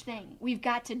huge thing. We've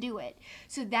got to do it.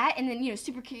 So that, and then,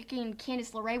 Super Kicking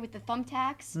Candice LeRae with the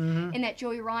thumbtacks in that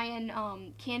Joey Ryan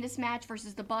Candice match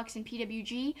versus the Bucks and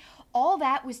PWG. All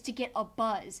that was to get a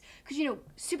buzz. Because,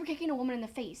 Super Kicking a woman in the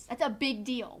face, that's a big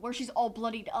deal, where she's all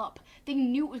bloodied up. They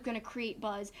knew it was going to create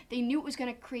buzz. They knew it was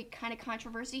going to create kind of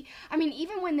controversy. I mean,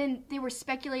 even when then they were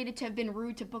speculated to have been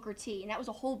rude to Booker T, and that was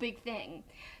a whole big thing,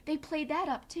 they played that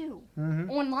up, too.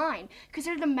 Online, because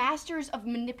they're the masters of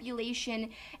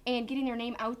manipulation and getting their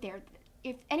name out there.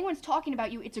 If anyone's talking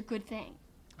about you, it's a good thing.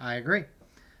 I agree,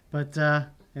 but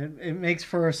it makes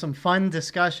for some fun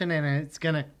discussion, and it's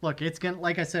gonna like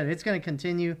I said, it's gonna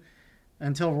continue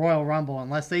until Royal Rumble,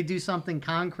 unless they do something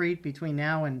concrete between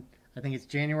now and I think it's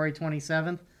January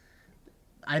 27th.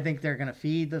 I think they're gonna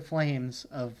feed the flames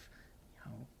of,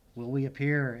 will we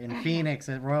appear in Phoenix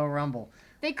at Royal Rumble?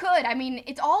 They could. I mean,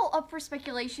 it's all up for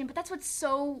speculation, but that's what's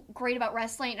so great about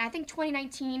wrestling. And I think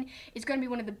 2019 is going to be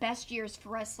one of the best years for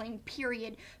wrestling,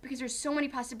 period, because there's so many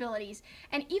possibilities.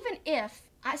 And even if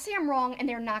I say I'm wrong and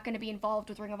they're not going to be involved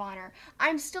with Ring of Honor,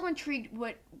 I'm still intrigued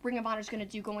what Ring of Honor is going to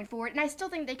do going forward, and I still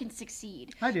think they can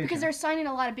succeed. I do. Because they're signing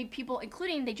a lot of big people,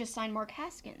 including they just signed Mark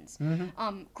Haskins.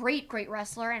 Great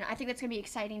wrestler, and I think that's going to be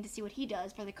exciting to see what he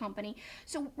does for the company.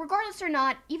 So regardless or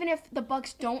not, even if the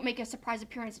Bucks don't make a surprise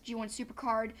appearance at G1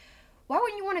 Supercard, why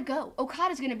wouldn't you want to go?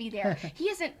 Okada's going to be there.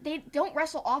 They don't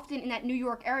wrestle often in that New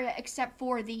York area except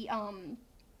for the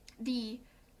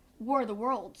War of the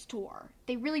Worlds tour.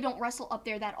 They really don't wrestle up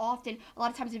there that often. A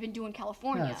lot of times they've been doing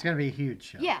California. Yeah, it's going to be a huge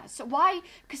show. Yeah, so why?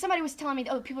 Because somebody was telling me,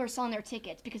 people are selling their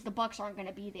tickets because the Bucks aren't going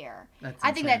to be there.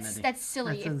 I think that's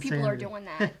silly if people are doing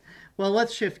that. Well,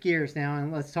 let's shift gears now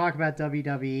and let's talk about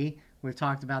WWE. We've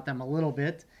talked about them a little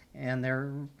bit and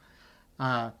their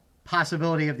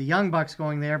possibility of the Young Bucks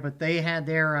going there, but they had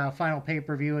their final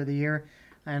pay-per-view of the year.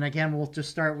 And again, we'll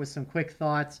just start with some quick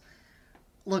thoughts.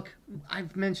 Look,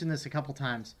 I've mentioned this a couple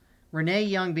times. Renee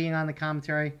Young being on the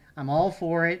commentary, I'm all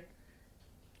for it.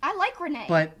 I like Renee.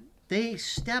 But they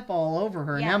step all over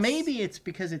her. Yes. Now, maybe it's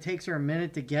because it takes her a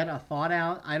minute to get a thought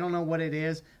out. I don't know what it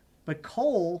is. But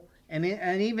Cole, and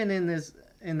even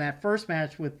in that first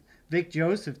match with Vic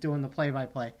Joseph doing the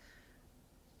play-by-play,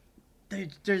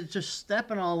 they're just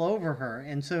stepping all over her.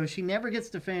 And so she never gets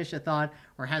to finish a thought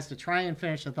or has to try and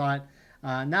finish a thought.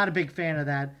 Not a big fan of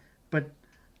that. But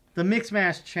the Mixed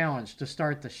Match Challenge to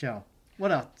start the show.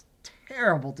 What a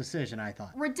terrible decision, I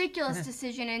thought. Ridiculous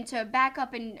decision. And to back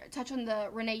up and touch on the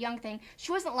Renee Young thing,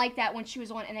 she wasn't like that when she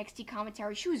was on NXT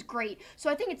commentary. She was great. So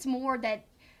I think it's more that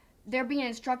they're being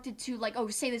instructed to, like,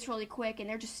 say this really quick, and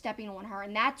they're just stepping on her,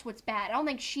 and that's what's bad. I don't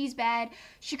think she's bad.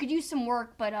 She could use some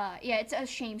work, but yeah, it's a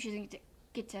shame she doesn't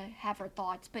get to have her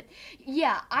thoughts. But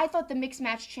yeah, I thought the Mixed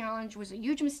Match Challenge was a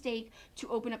huge mistake to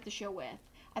open up the show with.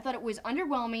 I thought it was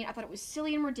underwhelming. I thought it was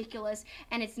silly and ridiculous,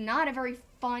 and it's not a very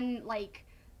fun, like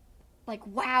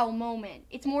wow moment.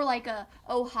 It's more like a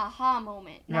oh ha ha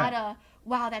moment, not a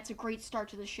wow, that's a great start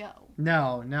to the show.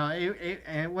 No,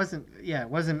 it wasn't. Yeah, it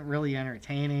wasn't really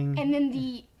entertaining. And then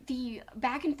the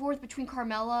back and forth between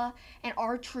Carmella and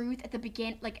R-Truth at the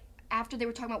beginning, like after they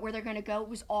were talking about where they're going to go, it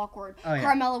was awkward. Oh, yeah.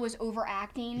 Carmella was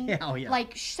overacting. Yeah, oh, yeah.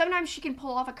 Like, sometimes she can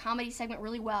pull off a comedy segment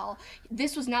really well.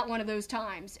 This was not one of those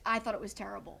times. I thought it was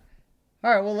terrible. All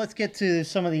right, well, let's get to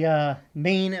some of the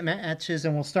main matches,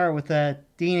 and we'll start with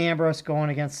Dean Ambrose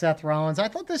going against Seth Rollins. I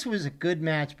thought this was a good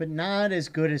match, but not as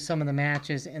good as some of the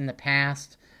matches in the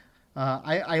past.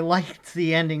 I liked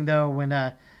the ending, though,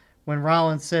 when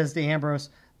Rollins says to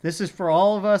Ambrose, "This is for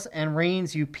all of us, and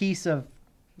Reigns, you piece of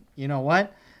you know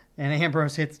what?" And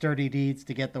Ambrose hits Dirty Deeds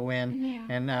to get the win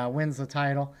and wins the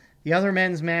title. The other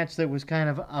men's match that was kind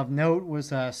of note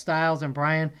was Styles and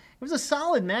Bryan. It was a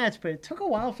solid match, but it took a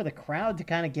while for the crowd to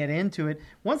kind of get into it.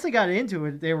 Once they got into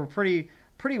it, they were pretty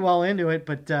well into it.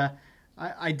 But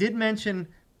I did mention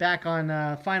back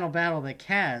on Final Battle that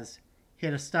Kaz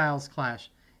hit a Styles Clash.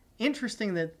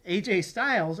 Interesting that AJ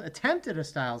Styles attempted a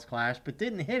Styles Clash but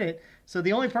didn't hit it. So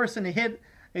the only person to hit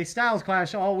a Styles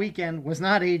Clash all weekend was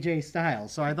not AJ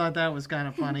Styles. So I thought that was kind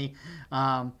of funny.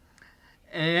 And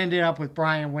it ended up with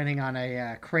Bryan winning on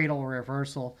a cradle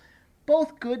reversal.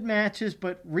 Both good matches,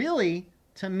 but really,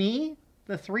 to me,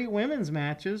 the three women's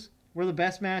matches were the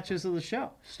best matches of the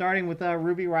show, starting with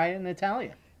Ruby Riott and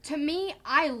Natalya. To me,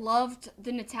 I loved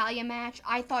the Natalya match.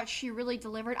 I thought she really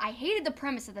delivered. I hated the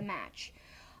premise of the match.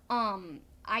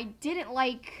 I didn't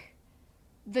like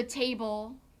the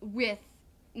table with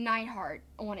Neidhart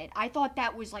on it. I thought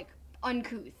that was, like,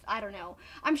 uncouth. I don't know.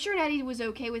 I'm sure Natty was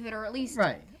okay with it, or at least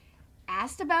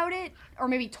asked about it, or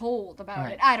maybe told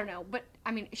about it. I don't know. But,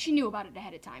 I mean, she knew about it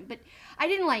ahead of time. But I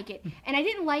didn't like it. And I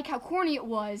didn't like how corny it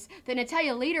was that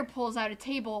Natalya later pulls out a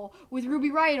table with Ruby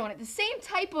Riott on it. The same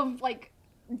type of, like,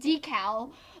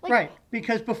 decal. Like, right,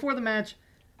 because before the match...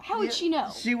 How would she know?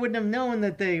 She wouldn't have known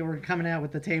that they were coming out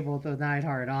with the table with the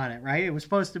Neidhart on it, right? It was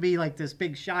supposed to be like this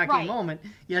big shocking moment,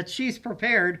 yet she's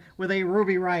prepared with a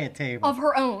Ruby Riott table. Of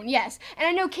her own, yes. And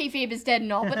I know kayfabe is dead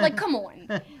and all, but, like, come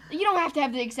on. You don't have to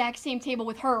have the exact same table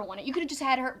with her on it. You could have just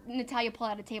had Natalya pull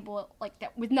out a table like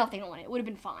that with nothing on it. It would have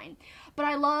been fine. But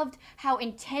I loved how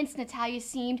intense Natalya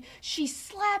seemed. She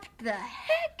slapped the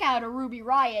heck out of Ruby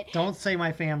Riott. Don't say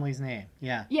my family's name.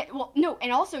 Yeah. Yeah, well, no,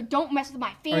 and also don't mess with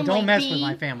my family. Or don't mess with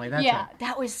my family. That's yeah, it.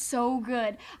 that was so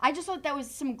good. I just thought that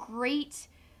was some great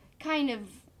kind of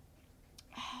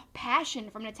passion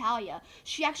from Natalya.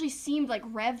 She actually seemed like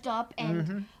revved up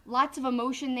and lots of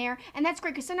emotion there, and that's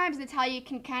great because sometimes Natalya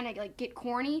can kind of like get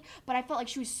corny, but I felt like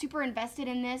she was super invested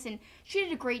in this, and she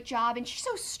did a great job, and she's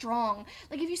so strong.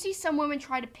 Like, if you see some women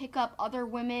try to pick up other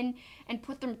women and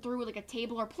put them through like a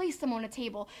table or place them on a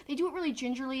table, they do it really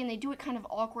gingerly and they do it kind of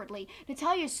awkwardly.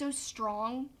 Natalya is so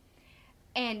strong,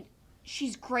 and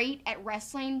she's great at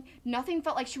wrestling. Nothing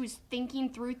felt like she was thinking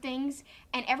through things,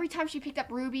 and every time she picked up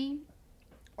Ruby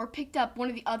or picked up one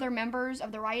of the other members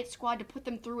of the Riott Squad to put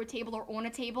them through a table or on a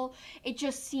table, it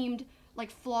just seemed like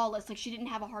flawless, like she didn't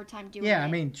have a hard time doing it. Yeah, I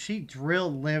mean, she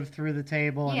drilled Liv through the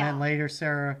table, and then later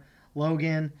Sarah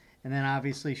Logan, and then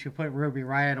obviously she put Ruby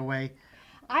Riott away.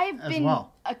 I've been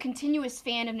a continuous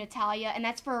fan of Natalya, and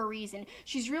that's for a reason.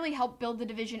 She's really helped build the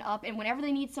division up, and whenever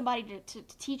they need somebody to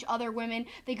teach other women,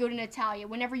 they go to Natalya.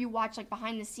 Whenever you watch like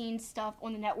behind-the-scenes stuff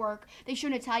on the network, they show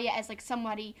Natalya as like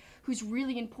somebody who's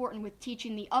really important with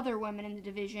teaching the other women in the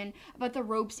division about the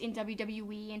ropes in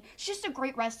WWE, and she's just a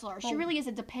great wrestler. She really is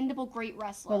a dependable, great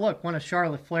wrestler. Well, look, one of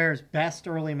Charlotte Flair's best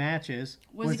early matches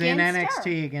was in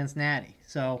NXT against Natty.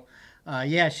 So,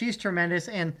 yeah, she's tremendous,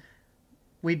 and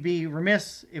we'd be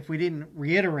remiss if we didn't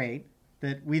reiterate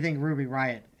that we think Ruby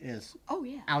Riott is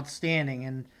outstanding.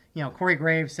 And, you know, Corey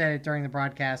Graves said it during the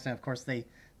broadcast, and of course they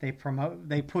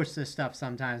push this stuff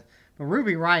sometimes. But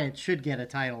Ruby Riott should get a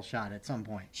title shot at some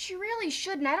point. She really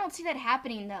should, and I don't see that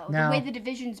happening, though, no. The way the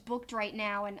division's booked right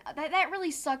now. And that really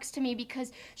sucks to me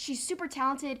because she's super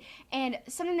talented, and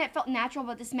something that felt natural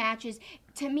about this match is,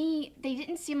 to me, they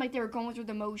didn't seem like they were going through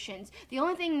the motions. The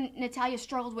only thing Natalya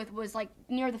struggled with was, like,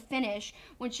 near the finish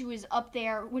when she was up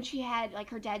there, when she had, like,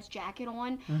 her dad's jacket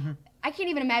on. Mm-hmm. I can't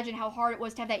even imagine how hard it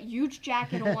was to have that huge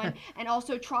jacket on and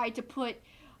also try to put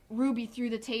Ruby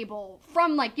through the table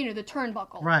from, like, you know, the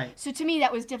turnbuckle. Right. So to me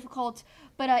that was difficult,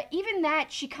 but even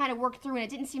that she kind of worked through, and it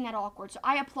didn't seem that awkward. So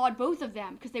I applaud both of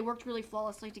them because they worked really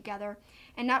flawlessly together,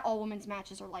 and not all women's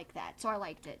matches are like that. So I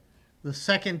liked it. The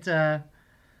second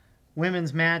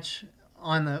women's match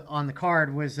on the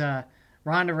card was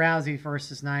Ronda Rousey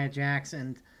versus Nia Jax,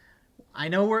 and I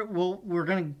know we're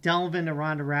going to delve into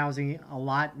Ronda Rousey a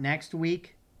lot next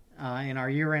week in our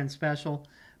year-end special,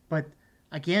 but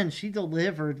again, she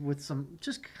delivered with some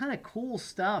just kind of cool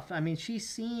stuff. I mean, she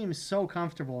seems so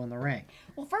comfortable in the ring.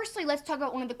 Well, firstly, let's talk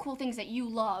about one of the cool things that you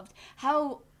loved.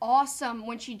 How awesome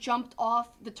when she jumped off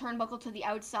the turnbuckle to the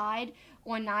outside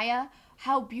on Nia.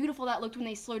 How beautiful that looked when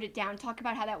they slowed it down. Talk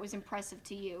about how that was impressive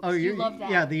to you. Oh, you love that.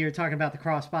 Yeah, you're talking about the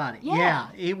crossbody. Yeah.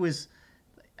 It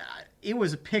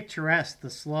was picturesque, the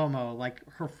slow-mo. Like,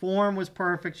 her form was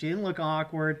perfect. She didn't look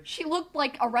awkward. She looked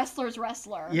like a wrestler's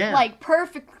wrestler. Yeah. Like,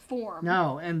 perfect form.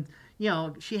 No, and,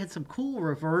 she had some cool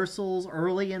reversals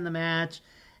early in the match.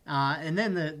 And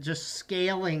then the just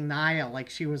scaling Nia like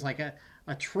she was like a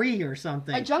tree or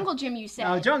something. A jungle gym, you said.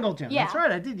 Oh, jungle gym. Yeah. That's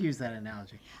right. I did use that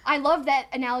analogy. I love that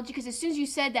analogy because as soon as you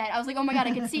said that, I was like, oh my God,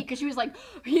 I could see it because she was like,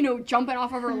 jumping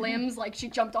off of her limbs. Like she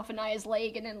jumped off of Nia's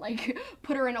leg and then like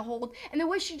put her in a hold. And the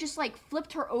way she just like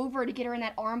flipped her over to get her in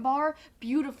that arm bar,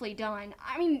 beautifully done.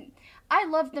 I mean, I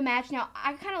loved the match. Now,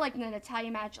 I kind of like the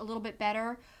Natalya match a little bit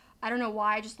better. I don't know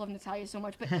why, I just love Natalya so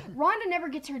much. But Ronda never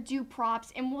gets her due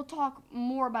props, and we'll talk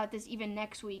more about this even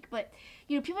next week. But,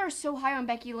 people are so high on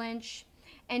Becky Lynch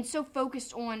and so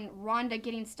focused on Ronda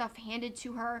getting stuff handed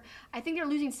to her. I think they're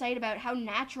losing sight about how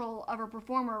natural of a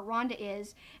performer Ronda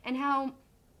is and how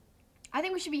I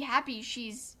think we should be happy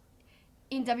she's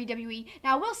in WWE.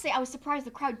 Now, I will say I was surprised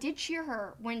the crowd did cheer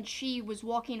her when she was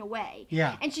walking away.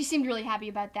 Yeah. And she seemed really happy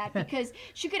about that because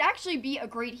she could actually be a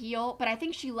great heel, but I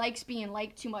think she likes being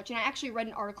liked too much. And I actually read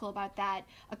an article about that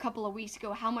a couple of weeks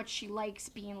ago, how much she likes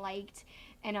being liked.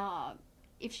 And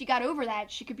if she got over that,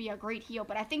 she could be a great heel,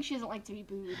 but I think she doesn't like to be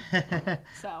booed.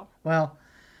 So. Well,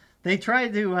 they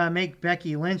tried to make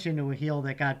Becky Lynch into a heel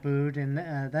that got booed, and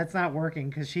that's not working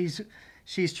because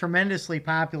she's tremendously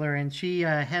popular, and she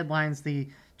headlines the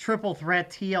triple threat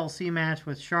TLC match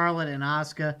with Charlotte and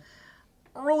Asuka.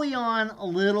 Early on, a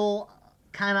little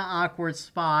kind of awkward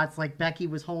spots, like Becky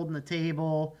was holding the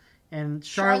table, and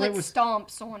Charlotte was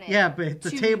stomps on it. Yeah, but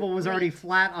the table was already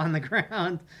flat on the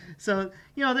ground. So,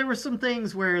 there were some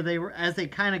things where they were, as they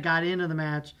kind of got into the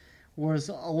match, was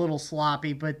a little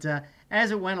sloppy. But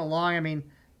as it went along, I mean,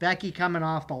 Becky coming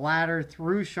off the ladder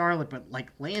through Charlotte, but like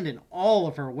landing all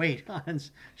of her weight on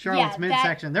Charlotte's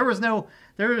midsection. There was no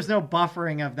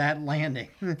buffering of that landing.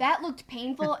 That looked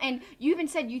painful, and you even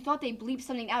said you thought they bleeped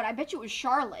something out. I bet you it was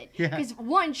Charlotte. Yeah. Because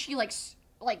one, she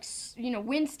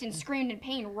winced and screamed in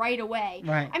pain right away.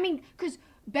 Right. I mean, because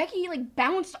Becky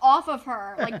bounced off of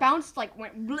her, went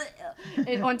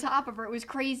bleh, on top of her. It was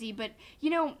crazy, but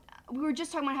we were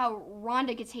just talking about how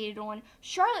Ronda gets hated on.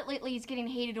 Charlotte lately is getting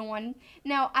hated on.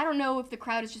 Now, I don't know if the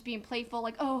crowd is just being playful,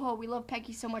 like, oh, we love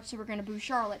Becky so much, so we're going to boo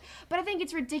Charlotte. But I think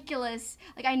it's ridiculous.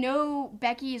 I know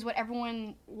Becky is what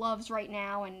everyone loves right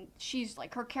now, and she's,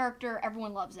 her character,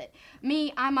 everyone loves it.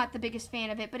 Me, I'm not the biggest fan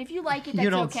of it, but if you like it,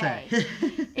 that's okay.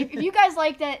 if you guys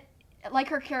like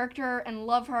her character and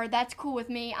love her, that's cool with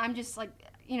me. I'm just,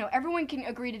 everyone can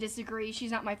agree to disagree. She's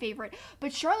not my favorite.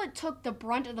 But Charlotte took the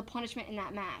brunt of the punishment in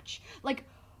that match.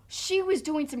 She was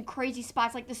doing some crazy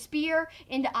spots, like the spear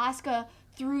into Asuka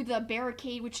through the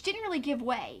barricade, which didn't really give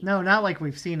way. No, not like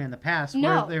we've seen in the past,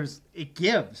 no. Where it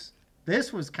gives.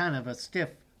 This was kind of a stiff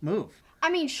move. I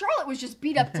mean, Charlotte was just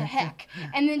beat up to heck.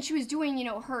 And then she was doing,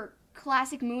 her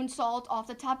classic moonsault off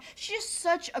the top. She's just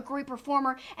such a great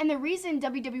performer, and the reason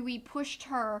WWE pushed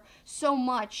her so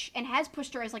much and has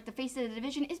pushed her as the face of the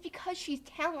division is because she's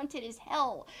talented as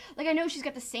hell. I know she's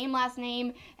got the same last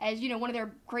name as one of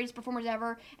their greatest performers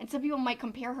ever, and some people might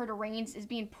compare her to Reigns as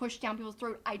being pushed down people's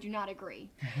throat. I do not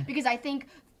agree because I think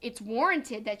it's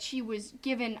warranted that she was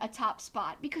given a top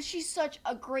spot because she's such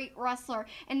a great wrestler.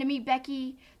 And to me,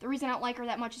 Becky, the reason I don't like her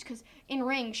that much is because in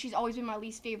ring, she's always been my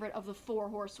least favorite of the 4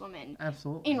 horsewomen.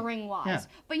 Absolutely. In ring-wise. Yeah.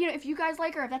 But, if you guys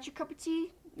like her, if that's your cup of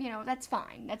tea, that's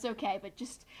fine. That's okay. But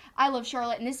I love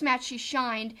Charlotte. In this match, she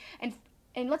shined.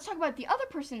 And let's talk about the other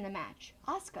person in the match,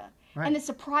 Asuka. Right. And the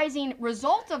surprising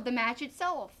result of the match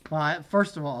itself. Well,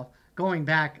 first of all, going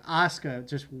back, Asuka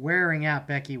just wearing out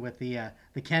Becky with the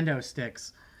kendo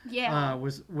sticks. Yeah.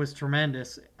 Was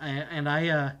tremendous. And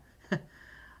I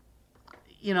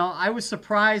I was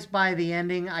surprised by the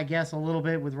ending, I guess, a little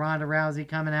bit with Ronda Rousey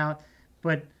coming out.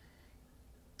 But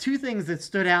two things that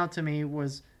stood out to me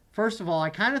was, first of all, I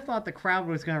kind of thought the crowd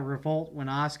was going to revolt when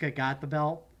Asuka got the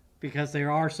belt because they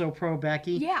are so pro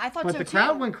Becky. Yeah, I thought so too. But the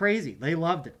crowd went crazy. They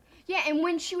loved it. Yeah, and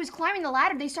when she was climbing the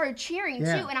ladder, they started cheering,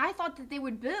 Yeah. too, and I thought that they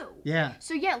would boo. Yeah.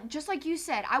 So, yeah, just like you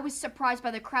said, I was surprised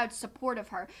by the crowd's support of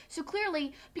her. So,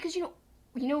 clearly, because,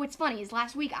 what's funny is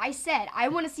last week I said, I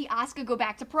want to see Asuka go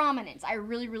back to prominence. I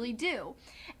really, really do.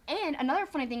 And another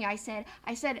funny thing I said,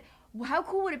 well, how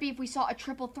cool would it be if we saw a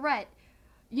triple threat,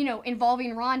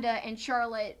 involving Ronda and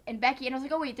Charlotte and Becky? And I was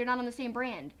like, oh, wait, they're not on the same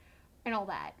brand and all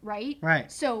that, right? Right.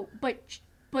 So,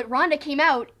 But Ronda came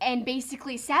out and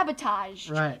basically sabotaged,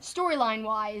 right,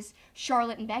 storyline-wise,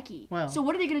 Charlotte and Becky. Well, so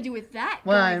what are they going to do with that?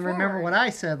 Well, and remember what I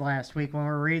said last week when we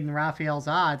were reading Raphael's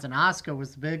odds, and Asuka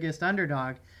was the biggest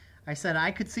underdog. I said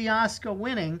I could see Asuka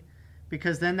winning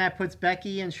because then that puts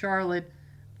Becky and Charlotte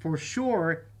for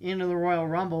sure into the Royal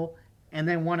Rumble, and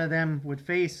then one of them would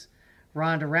face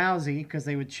Ronda Rousey because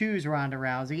they would choose Ronda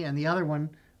Rousey, and the other one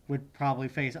would probably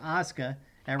face Asuka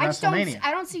at WrestleMania.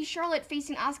 I don't see Charlotte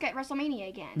facing Asuka at WrestleMania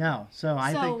again. No, so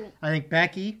I think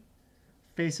Becky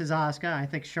faces Asuka. I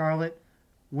think Charlotte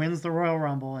wins the Royal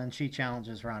Rumble and she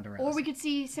challenges Ronda Rousey. Or we could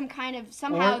see some kind of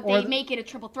they make it a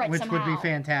triple threat which somehow. Which would be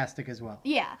fantastic as well.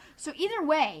 Yeah. So either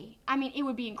way, I mean, it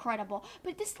would be incredible.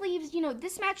 But this leaves,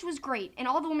 this match was great and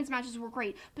all the women's matches were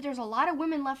great, but there's a lot of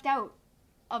women left out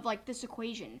of like this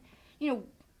equation.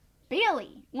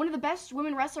 Bayley, one of the best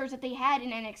women wrestlers that they had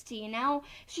in NXT, and now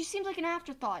she seems like an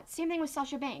afterthought. Same thing with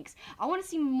Sasha Banks. I want to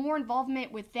see more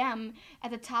involvement with them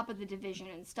at the top of the division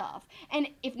and stuff. And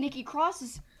if Nikki Cross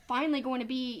is finally going to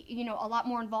be, a lot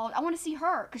more involved, I want to see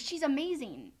her because she's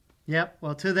amazing. Yep.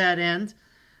 Well, to that end,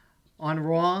 on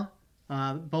Raw,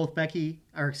 both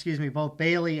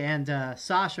Bayley and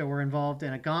Sasha were involved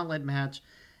in a gauntlet match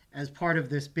as part of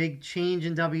this big change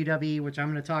in WWE, which I'm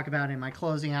going to talk about in my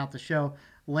closing out the show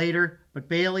later. But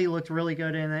Bayley looked really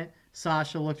good in it.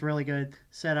 Sasha looked really good.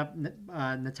 Set up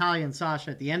Natalya and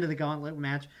Sasha at the end of the gauntlet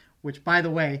match, which, by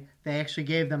the way, they actually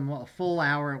gave them a full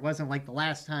hour. It wasn't like the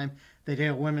last time they did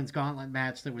a women's gauntlet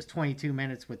match that was 22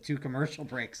 minutes with 2 commercial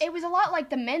breaks. It was a lot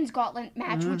like the men's gauntlet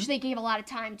match, which they gave a lot of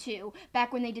time to,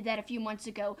 back when they did that a few months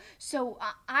ago. So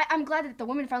I'm glad that the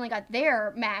women finally got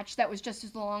their match that was just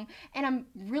as long, and I'm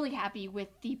really happy with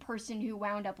the person who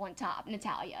wound up on top,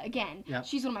 Natalya. Again,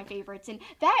 She's one of my favorites, and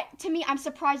that, to me, I'm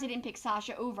surprised they didn't pick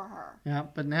Sasha over her. Yeah,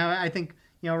 but now I think,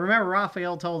 remember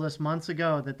Raphael told us months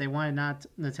ago that they wanted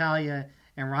Natalya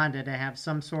and Ronda to have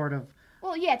some sort of...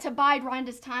 Well, yeah, to bide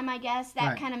Ronda's time, I guess.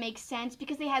 That kind of makes sense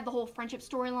because they had the whole friendship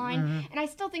storyline. And I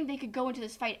still think they could go into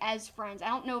this fight as friends. I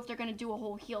don't know if they're going to do a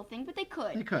whole heel thing, but they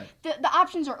could. They could. The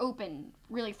options are open,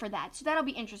 really, for that. So that'll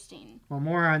be interesting. Well,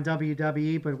 more on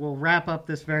WWE, but we'll wrap up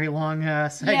this very long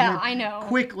segment. Yeah, I know.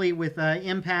 Quickly with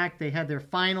Impact. They had their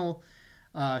final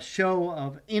show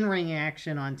of in-ring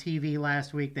action on TV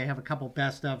last week. They have a couple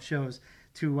best-of shows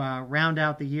to round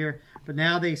out the year. But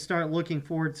now they start looking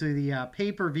forward to the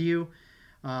pay-per-view.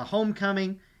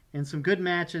 Homecoming and some good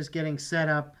matches getting set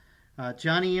up.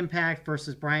 Johnny Impact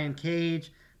versus Brian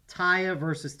Cage. Taya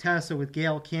versus Tessa with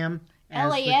Gail Kim.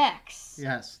 LAX.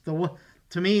 To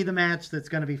me, the match that's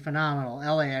going to be phenomenal.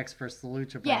 LAX versus the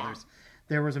Lucha Brothers.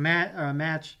 There was a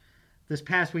match this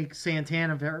past week,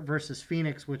 Santana versus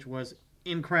Phoenix, which was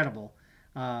incredible.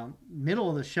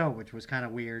 Middle of the show, which was kind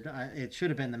of weird. It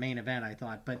should have been the main event, I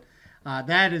thought. But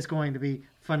that is going to be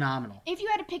phenomenal. If you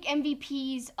had to pick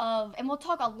MVPs of, and we'll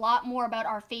talk a lot more about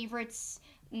our favorites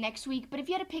next week, but if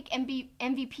you had to pick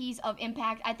MVPs of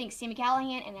Impact, I think Sami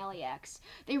Callihan and LAX.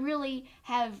 They really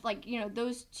have,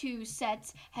 those two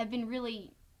sets have been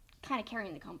really kind of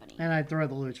carrying the company. And I'd throw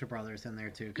the Lucha Brothers in there,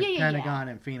 too, because Pentagon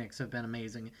and Phoenix have been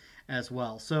amazing as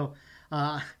well. So,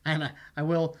 and I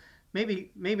will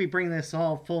maybe bring this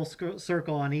all full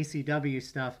circle on ECW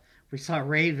stuff. We saw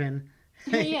Raven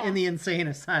in the insane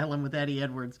asylum with Eddie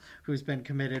Edwards, who's been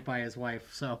committed by his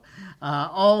wife. So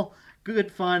all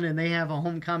good fun, and they have a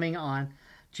homecoming on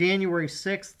January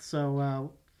 6th.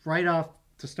 So right off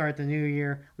to start the new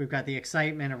year, we've got the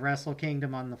excitement of Wrestle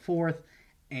Kingdom on the 4th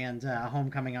and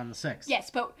homecoming on the 6th.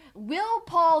 Yes, but will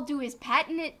Paul do his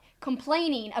patented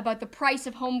complaining about the price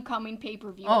of homecoming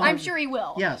pay-per-view? I'm sure he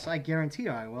will. Yes, I guarantee you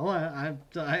I will.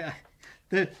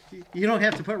 You don't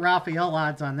have to put Raphael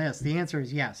odds on this. The answer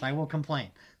is yes. I will complain.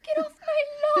 Get off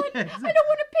my lawn. I don't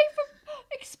want to pay for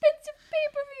expensive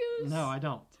pay-per-views. No, I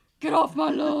don't. Get off my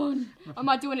lawn. I'm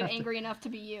not doing it angry enough to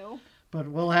be you. But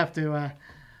we'll have to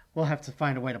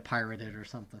find a way to pirate it or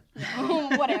something.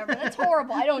 Whatever. That's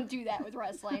horrible. I don't do that with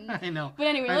wrestling. I know. But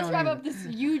anyway, let's wrap up this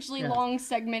hugely long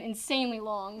segment, insanely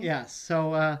long. Yes.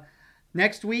 So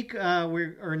next week,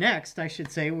 we're going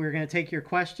to take your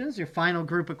questions, your final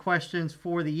group of questions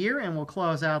for the year, and we'll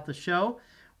close out the show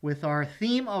with our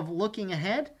theme of looking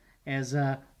ahead, as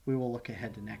we will look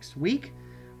ahead to next week.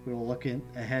 We will look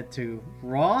ahead to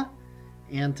Raw,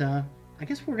 and I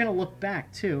guess we're going to look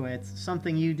back, too. It's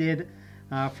something you did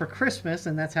for Christmas,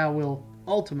 and that's how we'll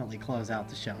ultimately close out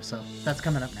the show. So that's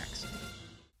coming up next.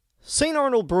 St.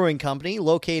 Arnold Brewing Company,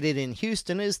 located in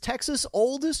Houston, is Texas'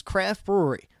 oldest craft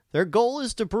brewery. Their goal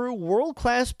is to brew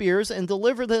world-class beers and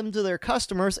deliver them to their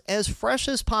customers as fresh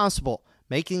as possible,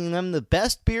 making them the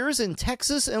best beers in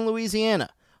Texas and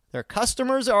Louisiana. Their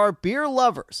customers are beer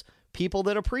lovers, people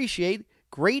that appreciate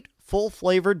great,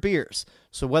 full-flavored beers.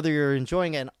 So whether you're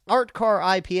enjoying an Art Car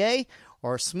IPA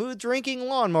or a smooth-drinking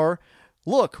lawnmower,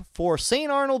 look for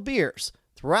St. Arnold beers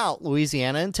throughout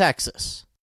Louisiana and Texas.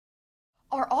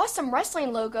 Our awesome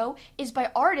wrestling logo is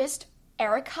by artist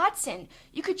Eric Hodson.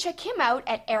 You could check him out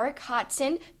at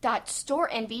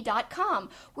erichodson.storeenvy.com,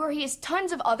 where he has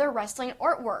tons of other wrestling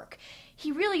artwork.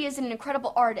 He really is an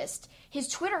incredible artist. His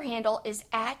Twitter handle is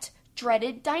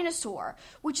 @Dreaded Dinosaur,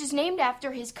 which is named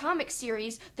after his comic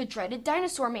series, The Dreaded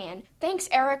Dinosaur Man. Thanks,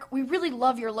 Eric. We really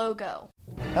love your logo.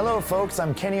 Hello, folks.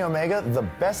 I'm Kenny Omega, the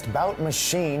best bout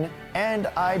machine and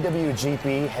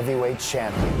IWGP Heavyweight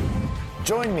Champion.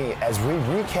 Join me as we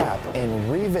recap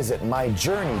and revisit my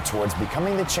journey towards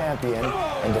becoming the champion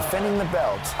and defending the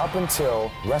belt up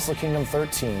until Wrestle Kingdom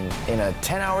 13 in a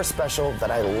 10-hour special that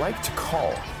I like to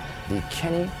call the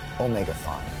Kenny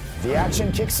Omega-thon. The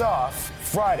action kicks off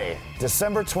Friday,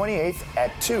 December 28th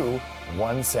at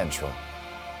 2/1 Central.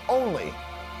 Only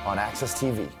on Access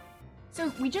TV.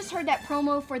 So we just heard that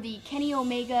promo for the Kenny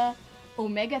Omega-thon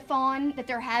that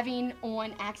they're having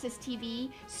on Access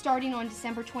TV starting on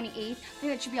December 28th. I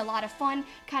think that should be a lot of fun,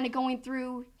 kind of going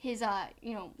through his,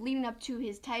 leading up to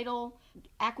his title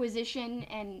acquisition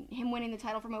and him winning the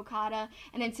title from Okada,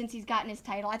 and then since he's gotten his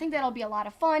title. I think that'll be a lot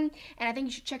of fun, and I think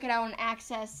you should check it out on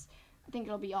Access. I think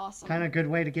it'll be awesome. Kind of a good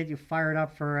way to get you fired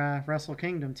up for Wrestle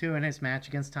Kingdom, too, in his match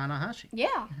against Tanahashi.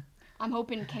 Yeah. I'm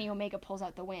hoping Kenny Omega pulls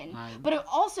out the win. But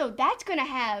also, that's going to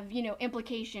have,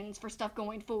 implications for stuff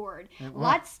going forward.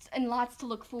 Lots and lots to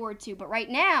look forward to. But right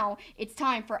now, it's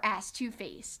time for Ask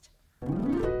Two-Faced.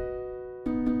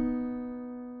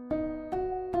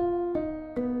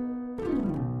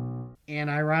 And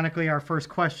ironically, our first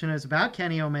question is about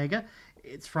Kenny Omega.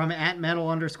 It's from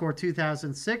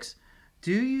 @metal_2006.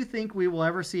 Do you think we will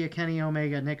ever see a Kenny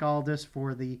Omega Nick Aldis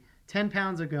for the 10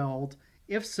 pounds of gold?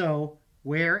 If so,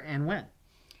 where and when?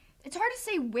 It's hard to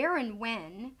say where and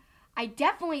when. I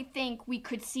definitely think we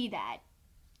could see that.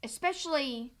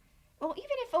 Especially,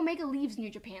 even if Omega leaves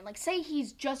New Japan. Like, say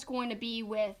he's just going to be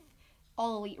with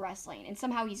All Elite Wrestling, and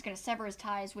somehow he's going to sever his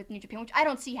ties with New Japan, which I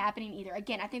don't see happening either.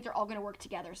 Again, I think they're all going to work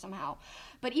together somehow.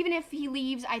 But even if he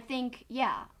leaves, I think,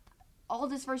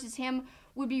 Aldis versus him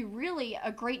would be really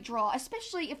a great draw,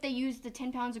 especially if they use the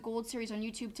 10 Pounds of Gold series on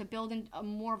YouTube to build in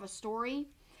more of a story.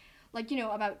 Like,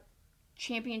 about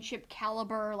championship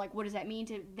caliber, like what does that mean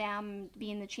to them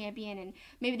being the champion, and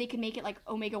maybe they could make it like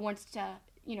Omega wants to,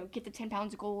 get the 10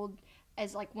 pounds of gold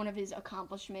as like one of his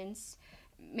accomplishments.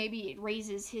 Maybe it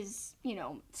raises his,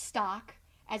 stock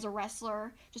as a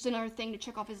wrestler. Just another thing to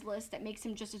check off his list that makes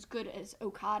him just as good as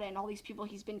Okada and all these people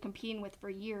he's been competing with for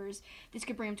years. This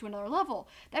could bring him to another level.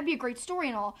 That'd be a great story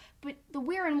and all, but the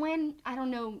where and when, I don't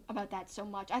know about that so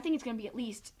much. I think it's going to be at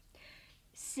least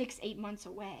 6-8 months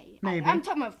away. Maybe. I'm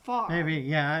talking about far.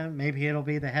 Maybe it'll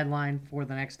be the headline for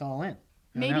the next All In.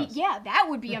 Who knows? That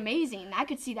would be amazing. I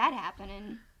could see that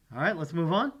happening. All right, let's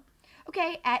move on.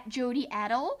 Okay, @Jody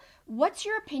Adel, what's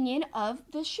your opinion of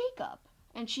the shakeup?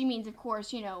 And she means, of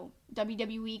course,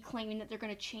 WWE claiming that they're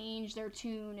going to change their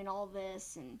tune and all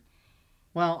this, and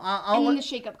I'll then the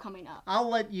shakeup coming up. I'll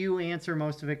let you answer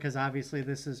most of it because obviously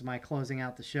this is my closing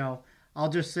out the show. I'll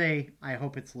just say I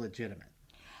hope it's legitimate.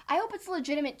 I hope it's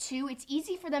legitimate, too. It's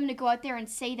easy for them to go out there and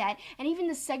say that, and even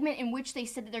the segment in which they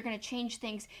said that they're going to change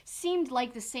things seemed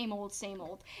like the same old, same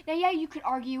old. Now, you could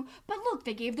argue, but look,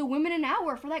 they gave the women an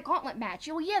hour for that gauntlet match.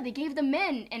 They gave the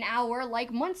men an hour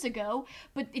like months ago,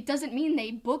 but it doesn't mean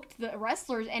they booked the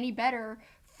wrestlers any better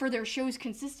for their shows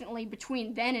consistently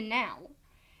between then and now.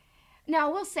 Now,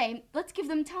 I will say, let's give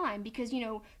them time, because,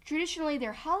 traditionally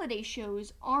their holiday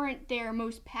shows aren't their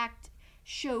most packed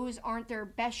shows, aren't their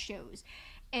best shows.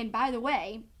 And by the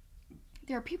way,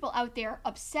 there are people out there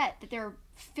upset that they're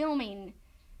filming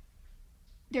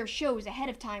their shows ahead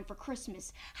of time for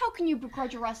Christmas. How can you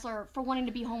begrudge a wrestler for wanting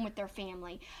to be home with their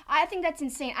family? I think that's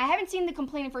insane. I haven't seen the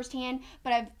complaining firsthand,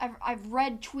 but I've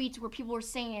read tweets where people are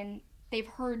saying they've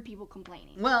heard people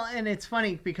complaining. Well, and it's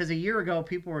funny because a year ago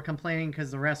people were complaining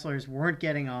because the wrestlers weren't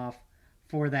getting off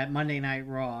for that Monday Night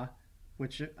Raw,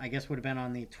 which I guess would have been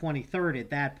on the 23rd at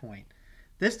that point.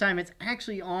 This time it's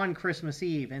actually on Christmas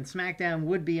Eve, and SmackDown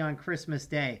would be on Christmas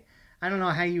Day. I don't know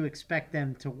how you expect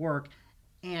them to work,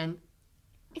 and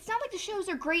it's not like the shows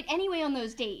are great anyway on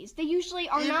those days. They usually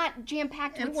are not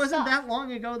jam-packed with stuff. It wasn't that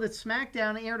long ago that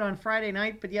SmackDown aired on Friday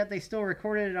night, but yet they still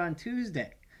recorded it on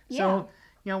Tuesday. Yeah. So,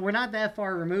 we're not that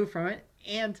far removed from it,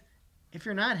 and if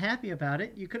you're not happy about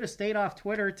it, you could have stayed off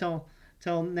Twitter till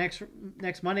next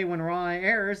Monday when Raw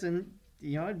airs and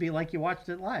it'd be like you watched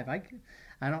it live.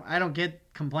 I don't get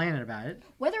complaining about it.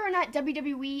 Whether or not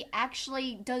WWE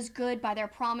actually does good by their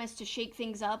promise to shake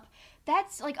things up,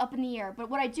 that's like up in the air. But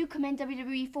what I do commend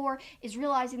WWE for is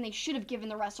realizing they should have given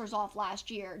the wrestlers off last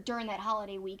year during that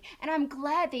holiday week. And I'm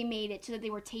glad they made it so that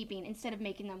they were taping instead of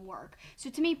making them work.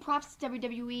 So to me, props to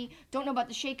WWE. Don't know about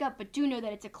the shakeup, but do know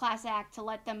that it's a class act to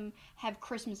let them have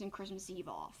Christmas and Christmas Eve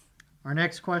off. Our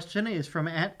next question is from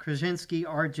 @Krasinski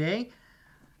RJ.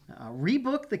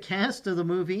 Rebook the cast of the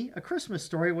movie A Christmas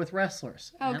Story with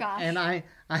wrestlers. Oh, gosh. And I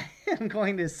am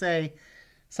going to say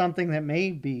something that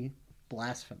may be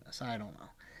blasphemous. I don't know.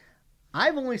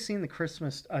 I've only seen the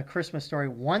Christmas Story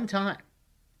one time,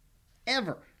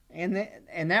 ever, and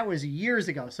that was years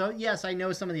ago. So yes, I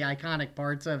know some of the iconic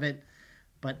parts of it,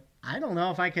 but I don't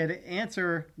know if I could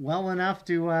answer well enough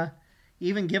to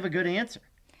even give a good answer.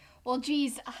 Well,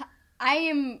 geez, I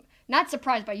am not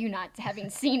surprised by you not having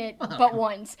seen it but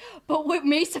once. But what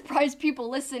may surprise people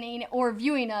listening or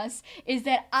viewing us is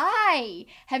that I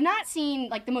have not seen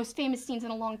like the most famous scenes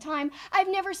in a long time. I've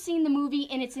never seen the movie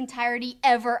in its entirety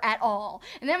ever at all.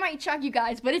 And that might shock you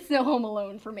guys, but it's no Home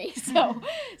Alone for me. So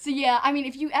yeah, I mean,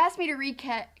 if you ask me to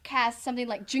recast something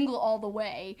like Jingle All the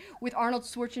Way with Arnold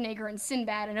Schwarzenegger and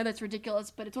Sinbad, I know that's ridiculous,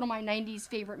 but it's one of my 90s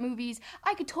favorite movies,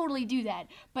 I could totally do that.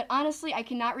 But honestly, I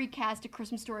cannot recast A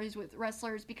Christmas Stories with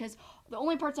wrestlers because the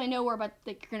only parts I know are about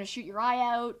like you're going to shoot your eye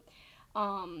out,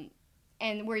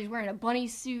 and where he's wearing a bunny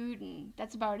suit, and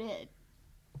that's about it.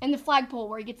 And the flagpole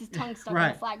where he gets his tongue stuck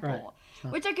on the flagpole,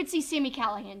 which I could see Sami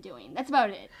Callihan doing. That's about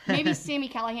it. Maybe Sami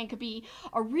Callihan could be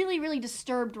a really, really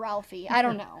disturbed Ralphie. I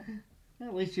don't know.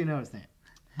 At least you know his name.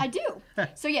 I do.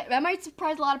 So yeah, that might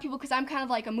surprise a lot of people because I'm kind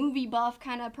of like a movie buff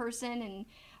kind of person and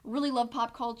really love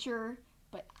pop culture,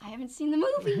 but I haven't seen the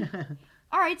movie.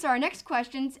 All right, so our next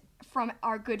question's from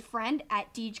our good friend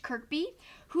 @Deej Kirkby.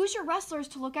 Who's your wrestlers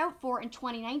to look out for in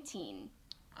 2019?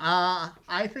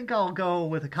 I think I'll go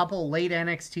with a couple late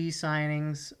NXT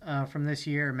signings from this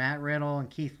year, Matt Riddle and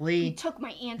Keith Lee. You took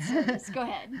my answers. Go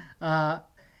ahead.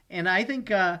 And I think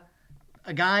a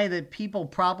guy that people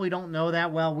probably don't know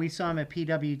that well, we saw him at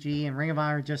PWG, and Ring of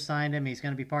Honor just signed him. He's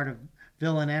going to be part of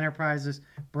Villain Enterprises,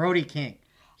 Brody King.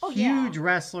 Oh, Huge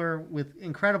wrestler with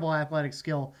incredible athletic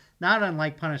skill, not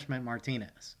unlike Punishment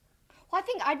Martinez. Well, I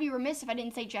think I'd be remiss if I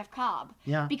didn't say Jeff Cobb.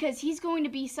 Yeah. Because he's going to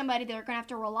be somebody they're going to have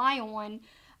to rely on,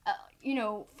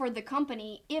 for the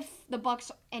company. If the Bucks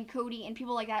and Cody and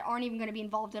people like that aren't even going to be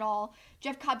involved at all,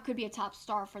 Jeff Cobb could be a top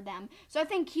star for them. So I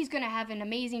think he's going to have an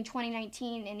amazing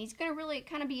 2019, and he's going to really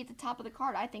kind of be at the top of the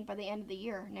card, I think, by the end of the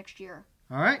year, next year.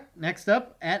 All right, next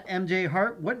up, @MJ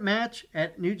Hart. What match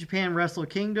at New Japan Wrestle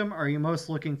Kingdom are you most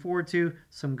looking forward to?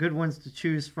 Some good ones to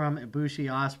choose from. Ibushi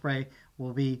Ospreay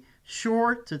will be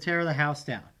sure to tear the house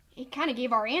down. It kind of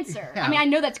gave our answer. Yeah. I mean, I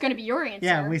know that's going to be your answer.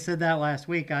 Yeah, we said that last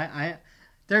week.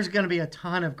 There's going to be a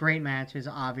ton of great matches,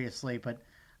 obviously, but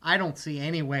I don't see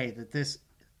any way that this,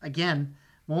 again,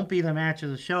 won't be the match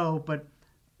of the show, but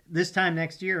this time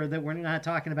next year that we're not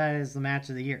talking about it as the match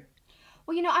of the year.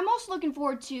 Well, I'm also looking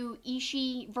forward to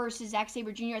Ishii versus Zack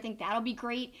Sabre Jr. I think that'll be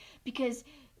great because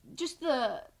just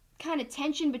the kind of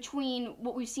tension between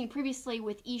what we've seen previously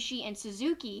with Ishii and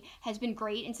Suzuki has been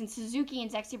great. And since Suzuki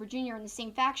and Zack Sabre Jr. are in the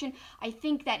same faction, I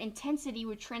think that intensity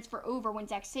would transfer over when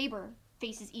Zack Sabre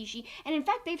faces Ishii. And in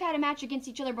fact, they've had a match against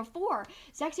each other before.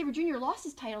 Zack Sabre Jr. lost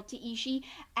his title to Ishii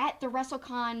at the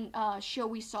WrestleCon show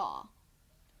we saw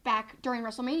back during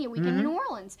WrestleMania weekend in New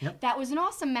Orleans. Yep. That was an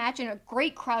awesome match and a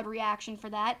great crowd reaction for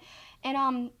that.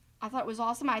 And I thought it was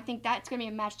awesome. I think that's going to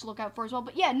be a match to look out for as well.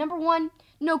 But yeah, number one,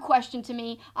 no question to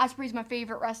me. Ospreay's my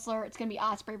favorite wrestler. It's going to be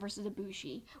Ospreay versus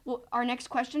Ibushi. Well, our next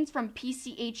question's from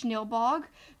PCH Nilbog.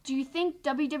 Do you think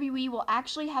WWE will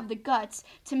actually have the guts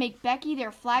to make Becky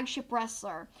their flagship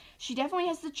wrestler? She definitely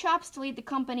has the chops to lead the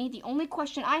company. The only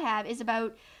question I have is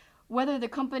about whether the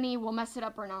company will mess it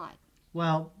up or not.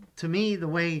 Well, to me, the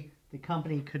way the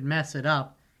company could mess it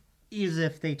up is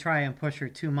if they try and push her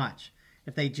too much.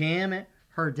 If they jam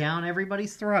her down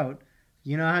everybody's throat,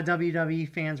 you know how WWE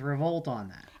fans revolt on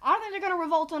that. I don't think they're going to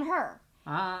revolt on her.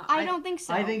 I don't think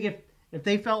so. I think if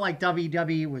they felt like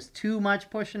WWE was too much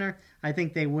pushing her, I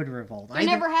think they would revolt. They're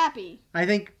never happy. I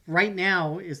think right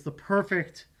now is the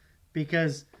perfect,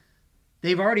 because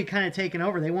they've already kind of taken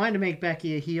over. They wanted to make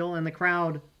Becky a heel, and the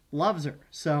crowd loves her.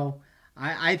 So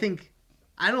I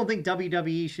don't think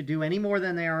WWE should do any more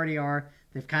than they already are.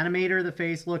 They've kind of made her the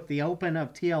face. Look, the open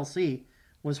of TLC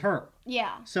was her.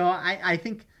 Yeah. So I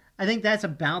think I think that's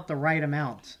about the right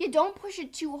amount. You don't push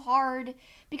it too hard,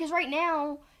 because right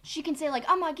now she can say like,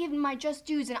 I'm not giving my just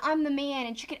dues and I'm the man,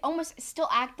 and she could almost still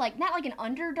act like, not like an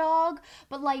underdog,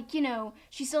 but like, you know,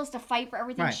 she still has to fight for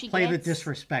everything Right, she play gets. the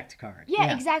disrespect card.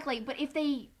 Yeah, exactly. But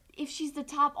if she's the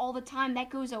top all the time,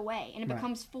 that goes away and it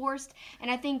becomes forced.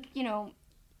 And I think, you know,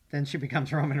 then she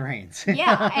becomes Roman Reigns.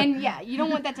 yeah, you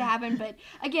don't want that to happen. But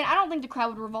again, I don't think the crowd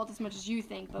would revolt as much as you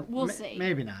think, but we'll see.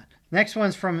 Maybe not. Next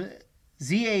one's from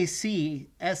ZAC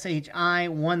SHI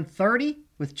 130,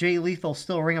 with Jay Lethal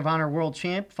still Ring of Honor World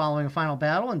Champ following a final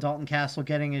battle, and Dalton Castle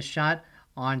getting his shot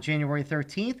on January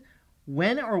 13th.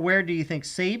 When or where do you think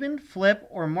Sabin, Flip,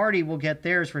 or Marty will get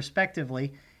theirs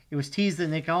respectively? It was teased that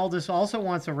Nick Aldis also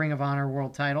wants a Ring of Honor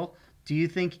World title. Do you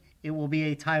think it will be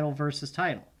a title versus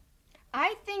title?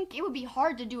 I think it would be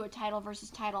hard to do a title versus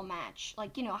title match.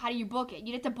 Like, you know, how do you book it?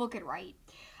 You'd have to book it right.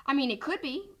 I mean, it could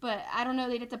be, but I don't know.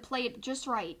 They'd have to play it just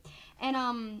right.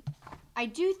 And I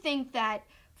do think that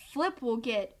Flip will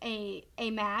get a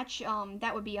match.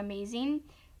 That would be amazing.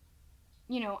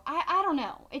 You know, I don't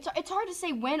know. It's hard to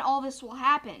say when all this will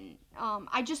happen.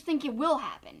 I just think it will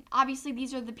happen. Obviously,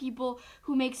 these are the people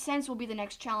who make sense will be the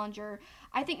next challenger.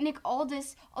 I think Nick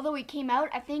Aldis, although he came out,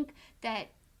 I think that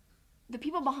the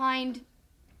people behind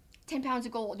 10 Pounds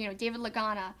of Gold, you know, David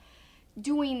Lagana,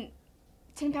 doing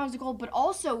 10 Pounds of Gold, but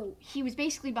also he was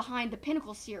basically behind the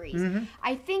Pinnacle series. Mm-hmm.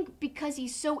 I think because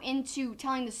he's so into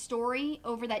telling the story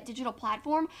over that digital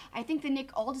platform, I think the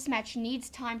Nick Aldis match needs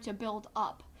time to build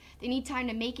up. They need time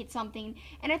to make it something.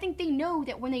 And I think they know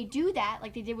that when they do that,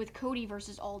 like they did with Cody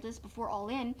versus Aldis before All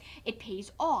In, it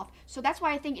pays off. So that's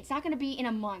why I think it's not going to be in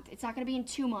a month. It's not going to be in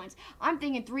 2 months. I'm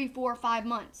thinking 3, 4, 5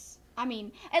 months. I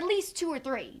mean, at least 2 or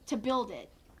 3 to build it.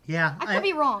 Yeah. I could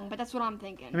be wrong, but that's what I'm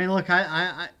thinking. I mean, look,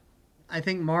 I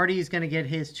think Marty's going to get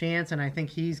his chance, and I think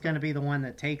he's going to be the one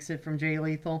that takes it from Jay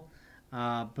Lethal.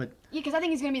 But yeah, because I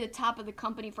think he's going to be the top of the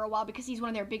company for a while because he's one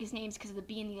of their biggest names because of the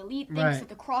being the elite things, right. So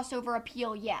the crossover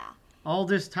appeal, yeah.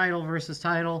 Aldis title versus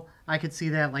title, I could see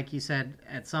that, like you said,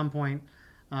 at some point.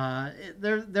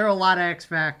 There are a lot of X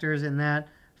factors in that.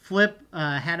 Flip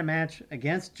had a match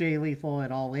against Jay Lethal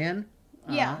at All In.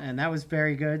 Yeah, and that was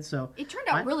very good. So it turned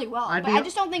out really well. But I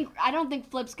just don't think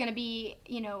Flip's gonna be,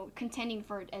 you know, contending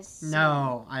for it as soon.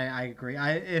 No, I agree.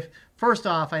 First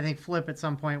off, I think Flip at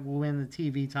some point will win the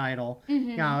TV title. Mm-hmm.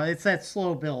 You know, it's that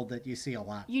slow build that you see a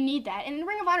lot. You need that, and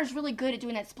Ring of Honor is really good at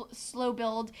doing that slow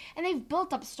build, and they've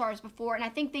built up stars before, and I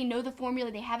think they know the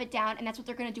formula, they have it down, and that's what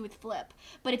they're gonna do with Flip.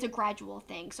 But it's a gradual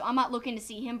thing, so I'm not looking to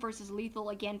see him versus Lethal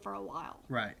again for a while.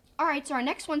 Right. All right, so our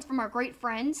next one's from our great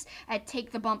friends at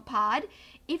Take the Bump Pod.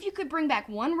 If you could bring back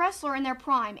one wrestler in their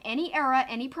prime, any era,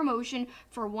 any promotion,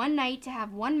 for one night to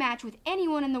have one match with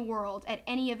anyone in the world at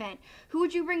any event, who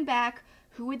would you bring back,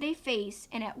 who would they face,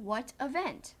 and at what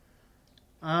event?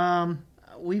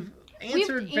 We've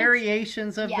answered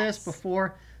variations of this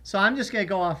before, so I'm just going to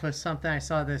go off of something I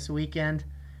saw this weekend.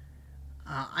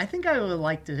 I think I would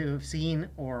like to have seen,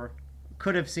 or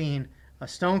could have seen, a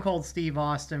Stone Cold Steve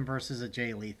Austin versus a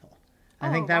Jay Lethal.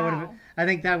 I think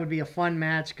that would be a fun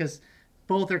match because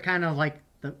both are kind of like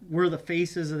we're the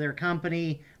faces of their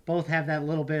company. Both have that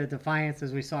little bit of defiance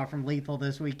as we saw from Lethal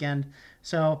this weekend.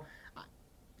 So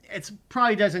it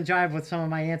probably doesn't jive with some of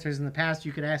my answers in the past.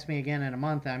 You could ask me again in a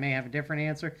month, I may have a different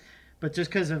answer. But just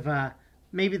because of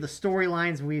maybe the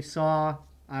storylines we saw,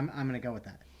 I'm going to go with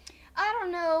that. I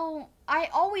don't know. I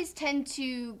always tend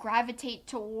to gravitate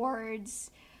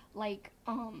towards like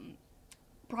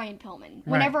Brian Pillman.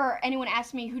 Whenever anyone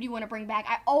asks me who do you want to bring back,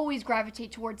 I always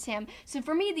gravitate towards him. So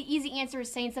for me, the easy answer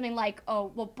is saying something like,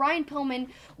 oh, well, Brian Pillman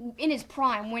in his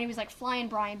prime when he was like Flying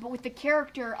Brian, but with the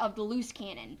character of the loose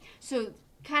cannon. So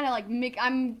kind of like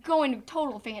I'm going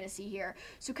total fantasy here.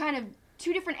 So kind of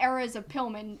 2 different eras of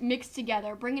Pillman mixed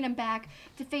together, bringing him back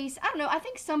to face, I don't know, I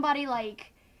think somebody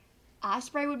like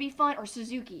Ospreay would be fun, or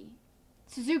Suzuki.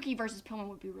 Suzuki versus Pillman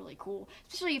would be really cool,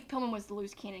 especially if Pillman was the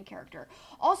loose cannon character.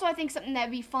 Also, I think something that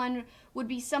would be fun would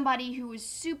be somebody who was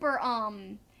super,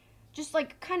 just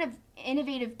like kind of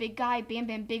innovative big guy, Bam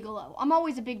Bam Bigelow. I'm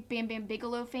always a big Bam Bam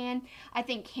Bigelow fan. I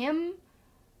think him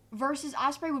versus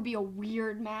Ospreay would be a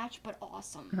weird match, but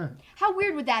awesome. Huh. How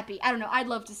weird would that be? I don't know. I'd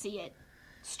love to see it.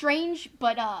 Strange,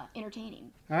 but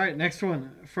entertaining. All right, next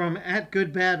one. From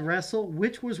 @GoodBadWrestle,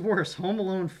 which was worse, Home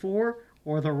Alone 4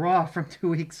 or The Raw from 2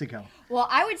 weeks ago? Well,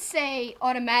 I would say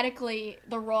automatically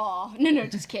The Raw. No,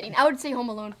 just kidding. I would say Home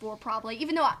Alone 4 probably,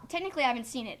 even though technically I haven't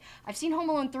seen it. I've seen Home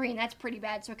Alone 3, and that's pretty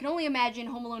bad, so I can only imagine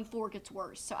Home Alone 4 gets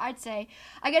worse. So I'd say,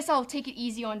 I guess I'll take it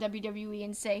easy on WWE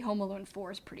and say Home Alone 4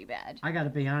 is pretty bad. I got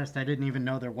to be honest, I didn't even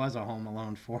know there was a Home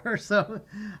Alone 4, so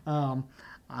The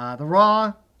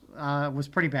Raw was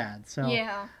pretty bad. So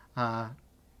yeah.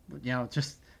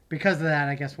 Just because of that,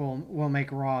 I guess we'll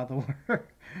make Raw the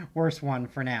worst one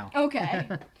for now. Okay.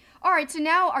 All right, so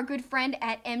now our good friend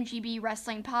at MGB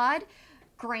Wrestling Pod,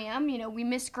 Graham, we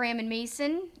missed Graham and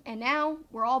Mason, and now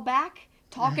we're all back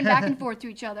talking back and forth to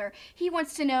each other. He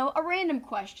wants to know a random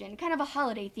question, kind of a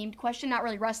holiday-themed question, not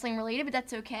really wrestling-related, but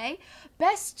that's okay.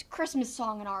 Best Christmas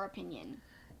song in our opinion?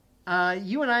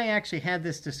 You and I actually had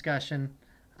this discussion.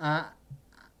 I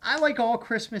like all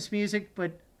Christmas music,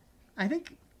 but I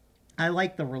think I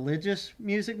like the religious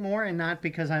music more, and not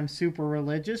because I'm super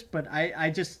religious, but I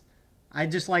just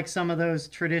like some of those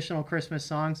traditional Christmas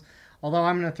songs. Although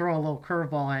I'm going to throw a little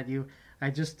curveball at you. I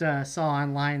just saw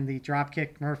online the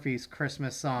Dropkick Murphys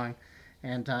Christmas song,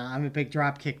 and I'm a big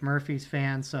Dropkick Murphys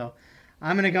fan, so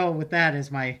I'm going to go with that as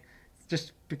my,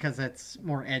 just because it's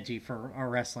more edgy for our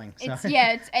wrestling. So.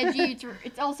 It's edgy.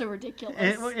 It's also ridiculous.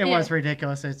 It was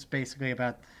ridiculous. It's basically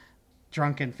about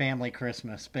drunken family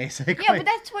Christmas, basically. Yeah, but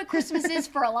that's what Christmas is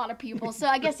for a lot of people, so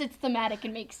I guess it's thematic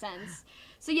and makes sense.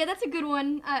 So yeah, that's a good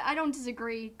one. I don't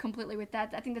disagree completely with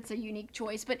that. I think that's a unique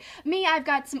choice. But me, I've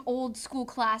got some old school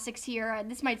classics here.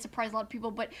 This might surprise a lot of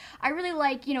people, but I really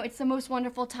like, It's the Most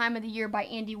Wonderful Time of the Year by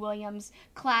Andy Williams.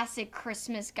 Classic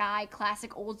Christmas guy,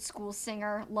 classic old school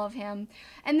singer. Love him.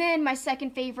 And then my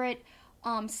second favorite,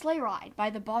 Sleigh Ride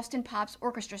by the Boston Pops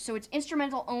Orchestra. So it's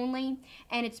instrumental only,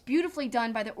 and it's beautifully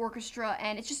done by the orchestra,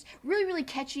 and it's just really, really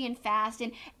catchy and fast.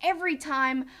 And every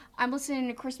time I'm listening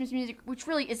to Christmas music, which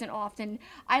really isn't often,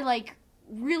 I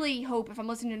really hope if I'm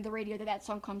listening to the radio that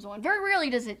song comes on. Very rarely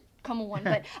does it come on,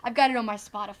 but I've got it on my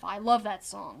Spotify. I love that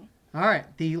song. All right,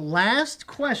 the last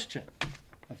question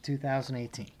of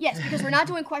 2018. Yes, because we're not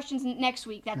doing questions next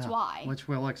week. That's why. Which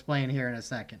we'll explain here in a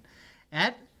second.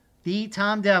 At the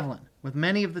Tom Devlin, with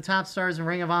many of the top stars in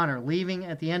Ring of Honor leaving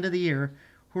at the end of the year,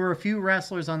 who are a few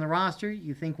wrestlers on the roster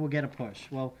you think will get a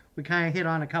push? Well, we kind of hit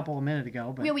on a couple a minute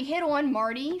ago. But... Yeah, we hit on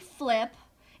Marty, Flip,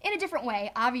 in a different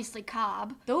way. Obviously,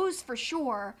 Cobb. Those for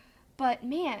sure. But,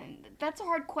 man, that's a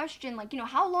hard question.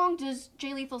 How long does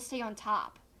Jay Lethal stay on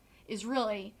top is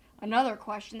really another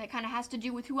question that kind of has to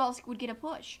do with who else would get a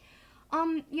push.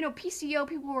 PCO,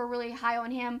 people were really high on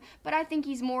him, but I think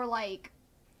he's more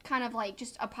kind of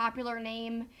just a popular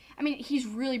name. I mean, he's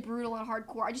really brutal and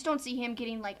hardcore. I just don't see him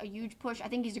getting a huge push. I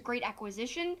think he's a great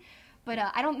acquisition, but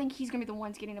I don't think he's going to be the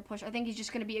ones getting a push. I think he's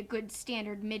just going to be a good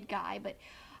standard mid guy. But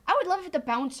I would love if the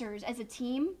Bouncers as a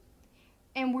team,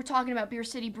 and we're talking about Beer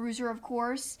City Bruiser, of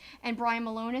course, and Brian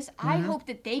Malonis, I hope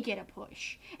that they get a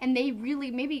push, and they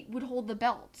really maybe would hold the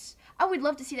belts. I would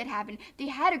love to see that happen. They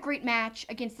had a great match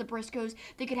against the Briscoes.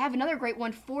 They could have another great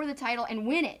one for the title and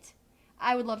win it.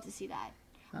 I would love to see that.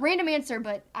 Random answer,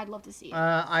 but I'd love to see it.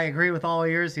 I agree with all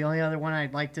yours. The only other one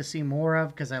I'd like to see more of,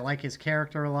 because I like his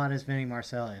character a lot, is Vinny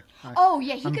Marseglia.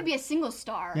 He could be a single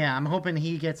star. Yeah, I'm hoping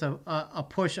he gets a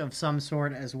push of some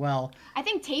sort as well. I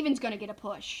think Taven's going to get a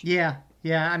push. Yeah.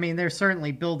 I mean, they're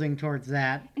certainly building towards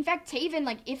that. In fact,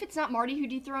 Taven, if it's not Marty who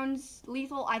dethrones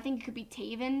Lethal, I think it could be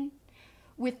Taven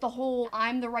with the whole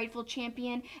I'm the rightful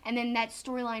champion, and then that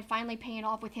storyline finally paying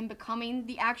off with him becoming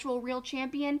the actual real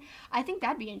champion. I think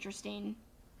that'd be interesting.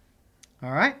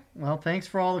 All right. Well, thanks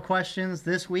for all the questions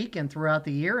this week and throughout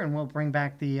the year, and we'll bring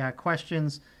back the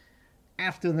questions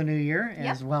after the new year,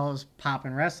 as well as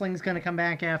Poppin' Wrestling's going to come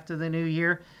back after the new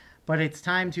year. But it's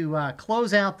time to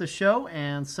close out the show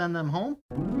and send them home.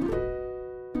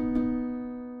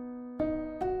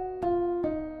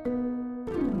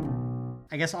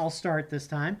 I guess I'll start this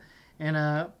time.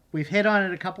 And we've hit on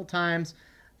it a couple times.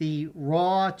 The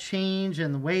Raw change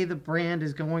and the way the brand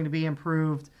is going to be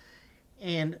improved.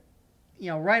 And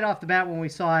right off the bat when we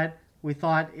saw it, we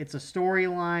thought it's a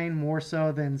storyline more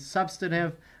so than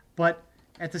substantive. But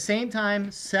at the same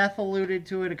time, Seth alluded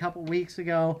to it a couple weeks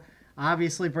ago.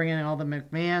 Obviously, bringing all the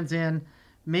McMahons in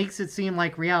makes it seem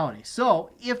like reality.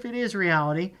 So, if it is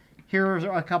reality, here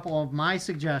are a couple of my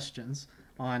suggestions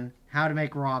on how to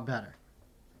make Raw better.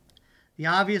 The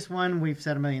obvious one, we've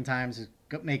said a million times, is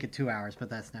make it 2 hours, but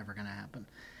that's never going to happen.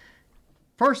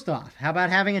 First off, how about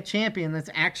having a champion that's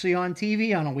actually on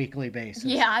TV on a weekly basis?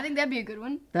 Yeah, I think that'd be a good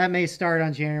one. That may start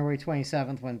on January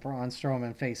 27th when Braun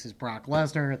Strowman faces Brock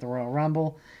Lesnar at the Royal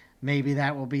Rumble. Maybe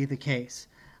that will be the case.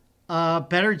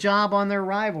 Better job on their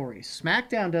rivalries.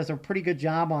 SmackDown does a pretty good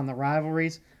job on the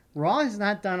rivalries. Raw has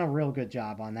not done a real good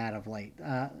job on that of late.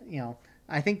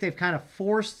 I think they've kind of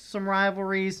forced some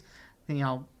rivalries.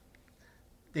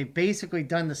 They've basically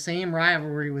done the same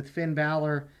rivalry with Finn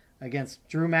Balor against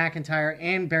Drew McIntyre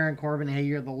and Baron Corbin. Hey,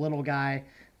 you're the little guy.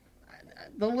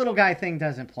 The little guy thing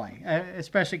doesn't play,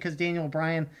 especially because Daniel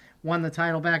Bryan won the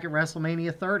title back at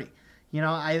WrestleMania 30.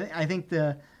 I think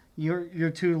you're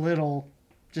too little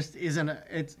just isn't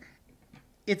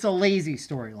it's a lazy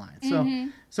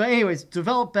storyline. So anyways,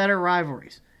 develop better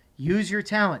rivalries. Use your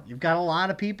talent. You've got a lot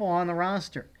of people on the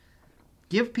roster.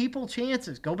 Give people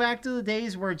chances. Go back to the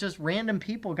days where just random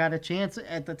people got a chance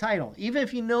at the title. Even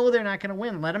if you know they're not going to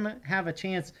win, let them have a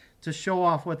chance to show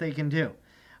off what they can do.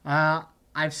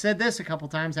 I've said this a couple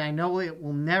times. I know it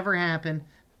will never happen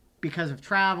because of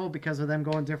travel, because of them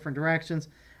going different directions.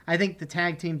 I think the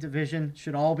tag team division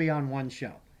should all be on one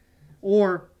show.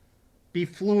 Or be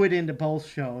fluid into both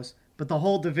shows, but the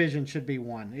whole division should be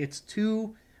one. It's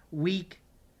too weak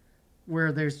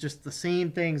where there's just the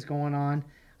same things going on.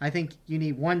 I think you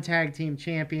need one tag team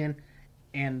champion,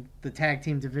 and the tag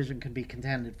team division can be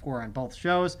contended for on both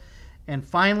shows. And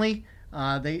finally,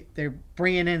 they're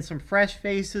bringing in some fresh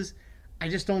faces. I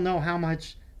just don't know how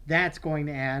much that's going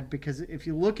to add, because if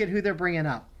you look at who they're bringing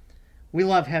up, we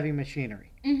love Heavy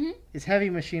Machinery. Mm-hmm. Is Heavy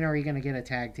Machinery going to get a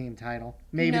tag team title?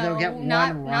 Maybe they'll get one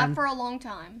run. Not for a long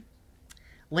time.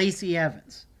 Lacey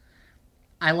Evans.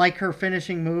 I like her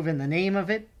finishing move in the name of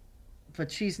it, but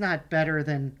she's not better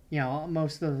than,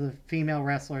 most of the female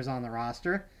wrestlers on the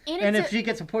roster. And if she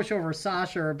gets a push over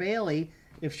Sasha or Bayley,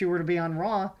 if she were to be on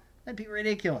Raw, that'd be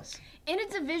ridiculous. In a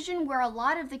division where a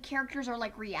lot of the characters are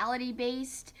like reality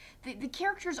based, the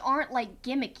characters aren't like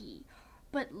gimmicky,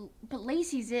 but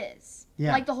Lacey's is.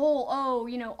 Yeah. Like the whole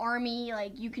army,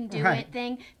 like you can do it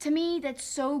thing. To me, that's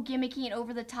so gimmicky and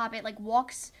over the top. It like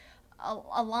walks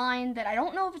a line that I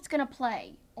don't know if it's gonna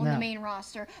play on the main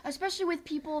roster, especially with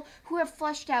people who have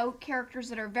fleshed out characters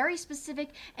that are very specific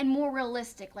and more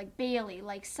realistic, like Bayley,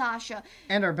 like Sasha,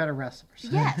 and are better wrestlers.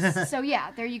 Yes. So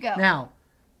yeah, there you go. Now,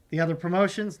 the other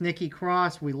promotions, Nikki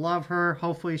Cross, we love her.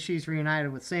 Hopefully she's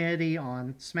reunited with Sandy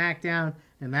on SmackDown,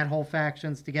 and that whole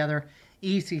faction's together.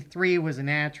 EC3 was a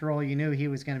natural. You knew he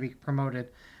was going to be promoted.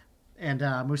 And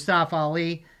Mustafa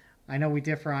Ali, I know we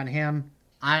differ on him.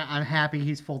 I'm happy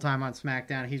he's full-time on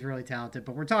SmackDown. He's really talented.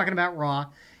 But we're talking about Raw,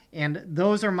 and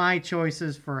those are my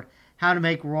choices for how to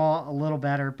make Raw a little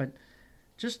better. But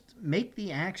just make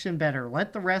the action better.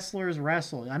 Let the wrestlers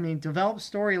wrestle. I mean, develop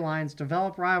storylines,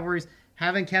 develop rivalries.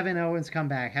 Having Kevin Owens come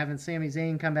back, having Sami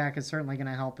Zayn come back is certainly going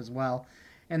to help as well.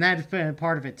 And that's been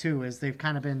part of it, too, is they've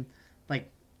kind of been,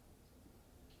 like,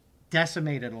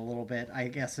 decimated a little bit, I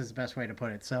guess is the best way to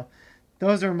put it. So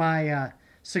those are my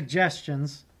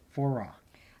suggestions for Raw.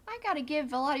 I got to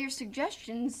give a lot of your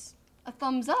suggestions a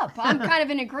thumbs up. I'm kind of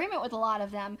in agreement with a lot of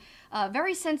them.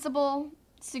 Very sensible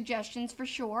suggestions for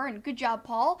sure, and good job,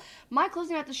 Paul. My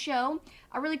closing out the show,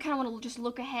 I really kind of want to just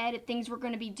look ahead at things we're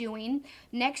going to be doing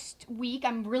next week.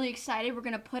 I'm really excited. We're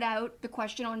going to put out the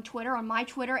question on Twitter, on my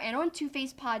Twitter, and on Two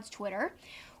Face Pod's Twitter.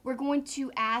 We're going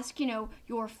to ask,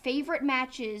 your favorite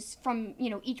matches from,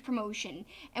 each promotion,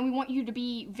 and we want you to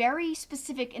be very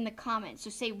specific in the comments. So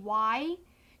say why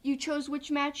you chose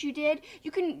which match you did. You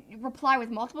can reply with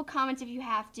multiple comments if you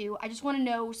have to. I just want to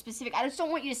know specific. I just don't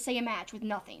want you to say a match with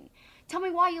nothing. Tell me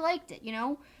why you liked it,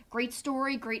 Great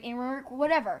story, great in-work,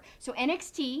 whatever. So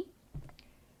NXT,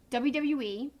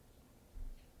 WWE,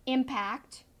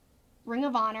 Impact, Ring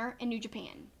of Honor, and New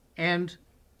Japan. And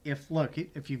if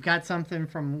you've got something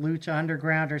from Lucha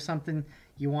Underground or something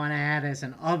you want to add as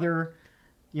an other,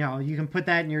 you can put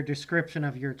that in your description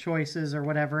of your choices or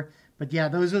whatever. But yeah,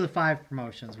 those are the 5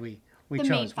 promotions we chose. The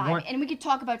main 5. And we could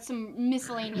talk about some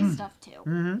miscellaneous stuff too.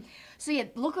 Mm-hmm. So yeah,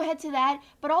 look ahead to that.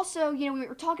 But also, we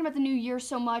were talking about the new year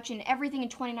so much and everything in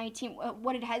 2019,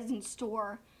 what it has in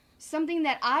store. Something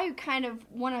that I kind of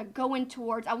want to go in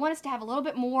towards, I want us to have a little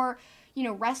bit more,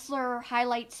 wrestler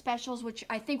highlight specials, which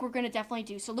I think we're going to definitely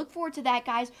do. So look forward to that,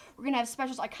 guys. We're going to have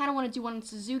specials. I kind of want to do one on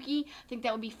Suzuki. I think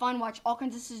that would be fun. Watch all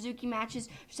kinds of Suzuki matches.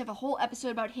 Just have a whole episode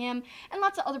about him. And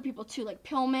lots of other people, too, like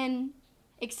Pillman,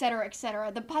 etc.,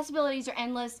 etc. The possibilities are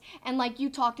endless. And like you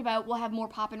talked about, we'll have more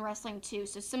pop in wrestling, too.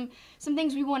 So some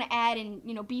things we want to add and,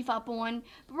 beef up on.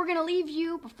 But we're going to leave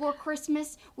you before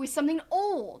Christmas with something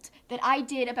old that I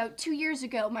did about 2 years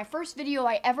ago. My first video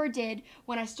I ever did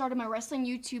when I started my wrestling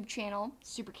YouTube channel,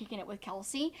 Super Kicking It with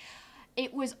Kelsey.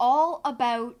 It was all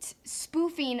about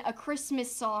spoofing a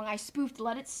Christmas song. I spoofed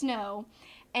Let It Snow.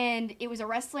 And it was a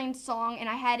wrestling song, and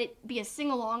I had it be a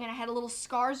sing-along, and I had a little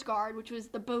Skarsgård, which was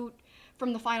the boat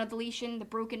from the Final Deletion, the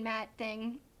broken mat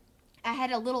thing. I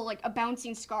had a little, a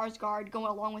bouncing Skarsgård going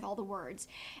along with all the words.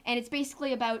 And it's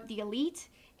basically about the Elite,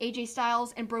 AJ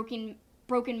Styles, and Broken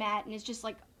Matt, and it's just,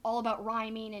 all about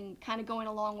rhyming and kind of going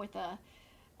along with a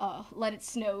Let It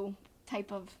Snow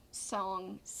type of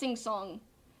song, sing-song.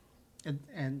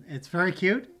 And it's very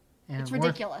cute. And it's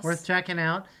ridiculous. Worth checking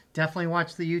out. Definitely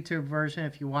watch the YouTube version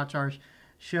if you watch our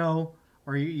show,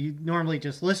 or you normally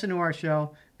just listen to our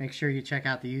show. Make sure you check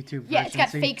out the YouTube version. Yeah, it's got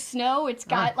fake snow. It's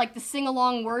got like the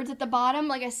sing-along words at the bottom,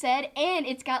 like I said, and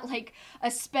it's got like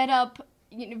a sped-up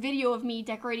video of me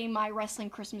decorating my wrestling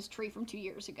Christmas tree from 2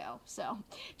 years ago. So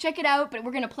check it out, but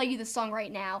we're going to play you the song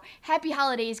right now. Happy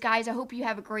holidays, guys. I hope you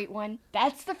have a great one.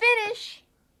 That's the finish.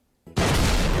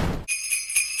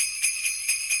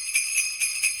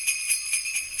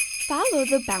 Follow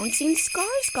the bouncing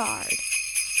Skarsgård.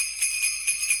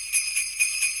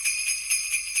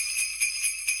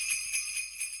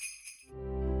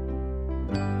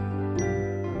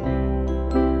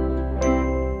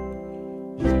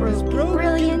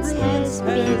 Brilliance has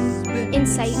been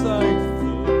insightful,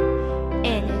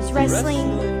 and his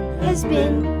wrestling has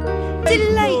been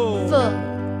delightful.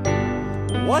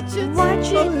 Watch it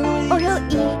or he'll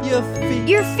eat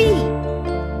your feet.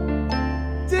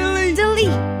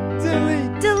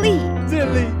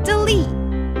 Delete.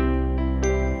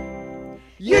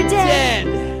 You're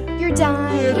dead. You're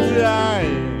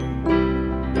dying.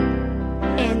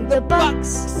 And the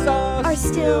Bucks are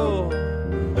still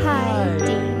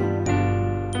hiding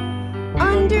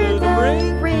under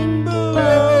the rainbow.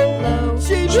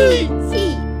 He,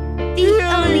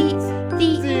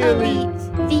 the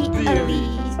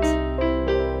elite.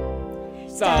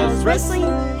 Styles Wrestling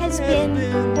has been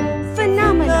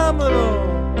phenomenal.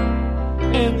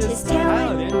 And his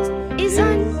talent is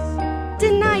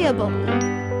undeniable.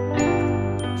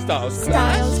 Styles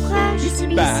Clash,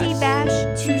 BC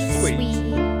Bash, too sweet.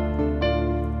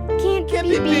 Can't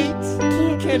be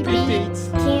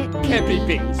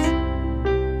beat.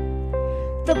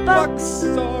 The Bucks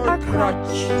are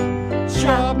crotch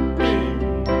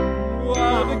chopping,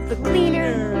 while the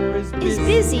cleaner is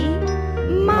busy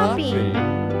mopping.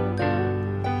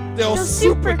 They'll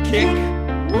super kick.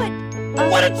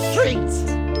 What a treat!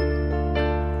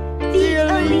 The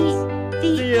elite.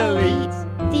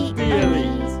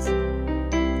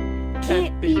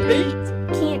 Can't be beat.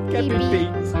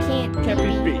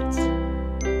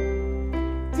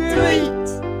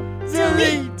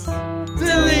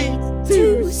 Delete.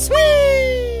 Too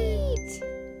sweet!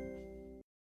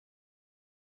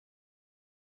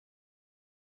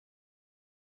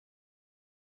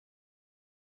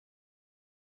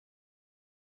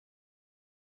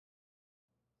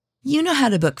 You know how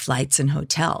to book flights and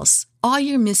hotels. All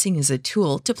you're missing is a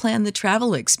tool to plan the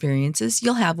travel experiences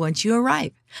you'll have once you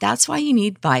arrive. That's why you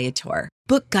need Viator.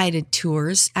 Book guided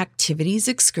tours, activities,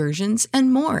 excursions,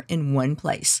 and more in one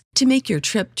place to make your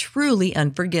trip truly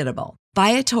unforgettable.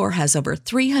 Viator has over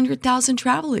 300,000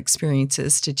 travel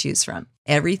experiences to choose from.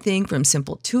 Everything from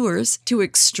simple tours to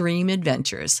extreme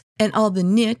adventures and all the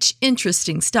niche,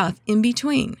 interesting stuff in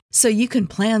between. So you can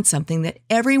plan something that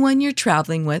everyone you're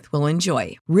traveling with will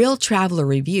enjoy. Real traveler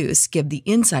reviews give the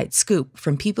inside scoop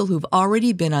from people who've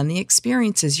already been on the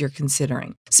experiences you're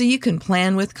considering. So you can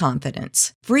plan with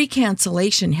confidence. Free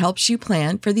cancellation helps you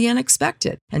plan for the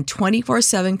unexpected. And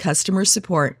 24/7 customer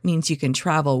support means you can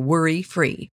travel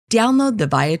worry-free. Download the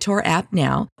Viator app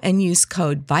now and use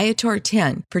code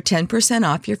Viator10 for 10%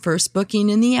 off your first booking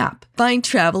in the app. Find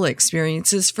travel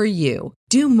experiences for you.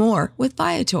 Do more with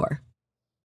Viator.